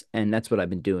analyze, and that's what I've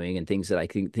been doing, and things that I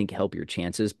think help your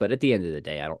chances. But at the end of the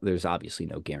day, I don't, there's obviously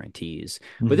no guarantees.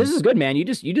 But Mm-hmm. this is good, man. You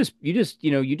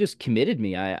just committed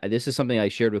me. This is something I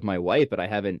shared with my wife, but I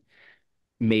haven't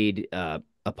made a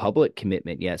public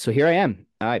commitment yet. So here I am.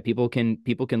 All right, people can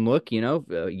look,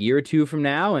 a year or two from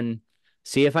now and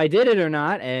see if I did it or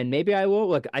not, and maybe I will.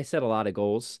 Look, I set a lot of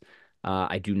goals.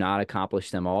 I do not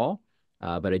accomplish them all,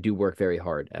 but I do work very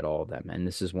hard at all of them. And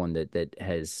this is one that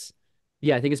has,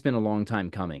 yeah, I think it's been a long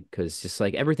time coming, because just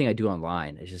like everything I do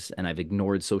online is just, and I've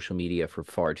ignored social media for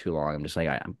far too long. I'm just like,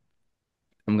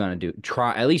 I'm gonna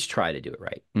at least try to do it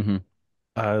right.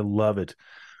 I love it.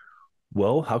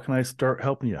 Well, how can I start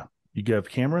helping you? You have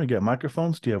camera, you got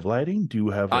microphones, do you have lighting? Do you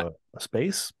have I, a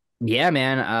space? Yeah,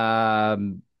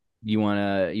 man. You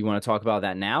wanna talk about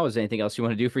that now? Is there anything else you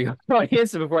want to do for your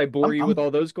audience before I bore you with I'm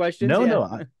all those questions? no, Yeah.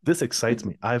 no. This excites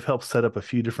me. I've helped set up a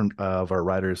few different of our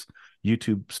writers'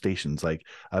 YouTube stations. Like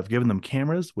I've given them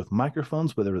cameras with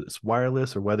microphones, whether it's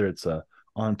wireless or whether it's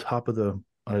on top of the.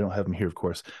 I don't have them here, of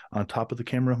course. On top of the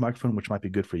camera microphone, which might be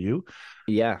good for you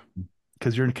Yeah.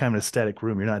 because you're in kind of a static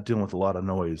room. You're not dealing with a lot of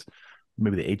noise.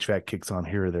 Maybe the HVAC kicks on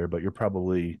here or there, but you're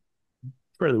probably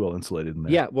fairly well insulated in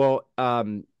there. Yeah. Well,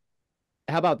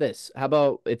 how about this? How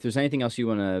about if there's anything else you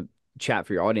want to chat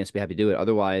for your audience, be happy to do it.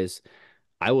 Otherwise,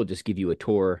 I will just give you a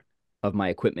tour of my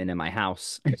equipment in my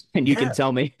house and you can Yeah,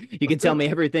 tell me you let's can do tell it. me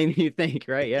everything that you think,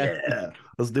 right? Yeah. Yeah,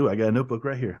 let's do it. I got a notebook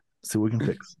right here. See what we can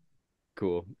fix.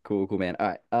 Cool. Cool, cool, man.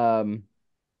 All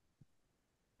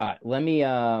right. Let me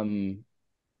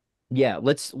yeah,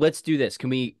 let's do this. Can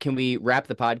we wrap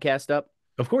the podcast up,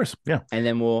 Of course. Yeah. and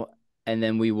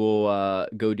then we will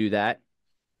go do that.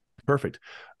 Perfect.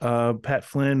 Pat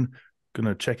Flynn,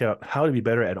 gonna check out how to be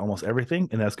better at almost everything,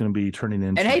 and that's gonna be turning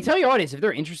And hey, into. tell your audience if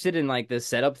they're interested in like this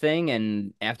setup thing,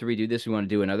 and after we do this, we want to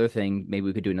do another thing. Maybe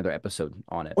we could do another episode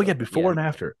on it. Oh yeah, But before yeah, and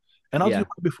after, and I'll do yeah, my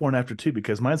before and after too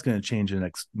because mine's gonna change in the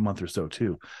next month or so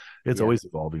too. It's yeah, always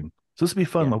evolving, so this will be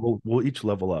fun. yeah, Like, we'll each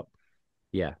level up.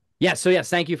 yeah, yeah. So yes,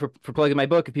 thank you for plugging my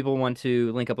book. If people want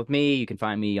to link up with me, you can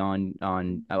find me on.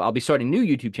 I'll be starting new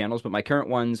YouTube channels, but my current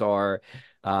ones are.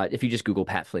 If you just Google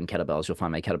Pat Flynn kettlebells, you'll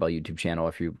find my kettlebell YouTube channel.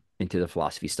 If you're into the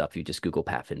philosophy stuff, you just Google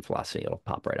Pat Flynn philosophy, it'll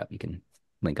pop right up. You can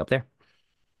link up there.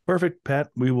 Perfect, Pat.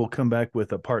 We will come back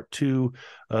with a part two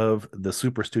of the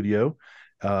Super Studio,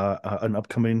 an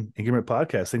upcoming Engearment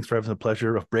podcast. Thanks for having the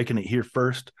pleasure of breaking it here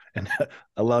first and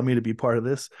allow me to be part of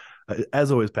this.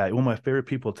 As always, Pat, one of my favorite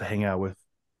people to hang out with,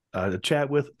 to chat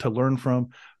with, to learn from,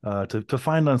 to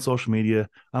find on social media.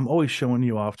 I'm always showing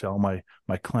you off to all my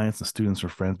clients and students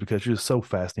and friends because you're just so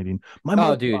fascinating. My Oh,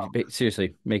 mother-in-law, dude,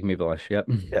 seriously, making me blush. Yep.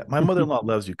 yeah, my mother-in-law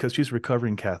loves you because she's a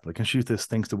recovering Catholic and she just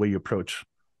thinks the way you approach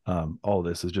all of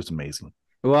this is just amazing.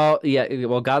 Well, yeah.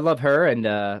 Well, God love her,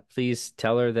 and please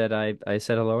tell her that I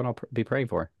said hello, and I'll be praying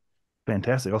for her.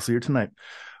 Fantastic. I'll see you tonight.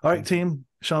 All right, team.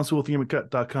 Sean Sewell with the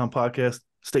EngearmentCut.com podcast.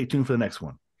 Stay tuned for the next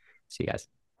one. See you guys.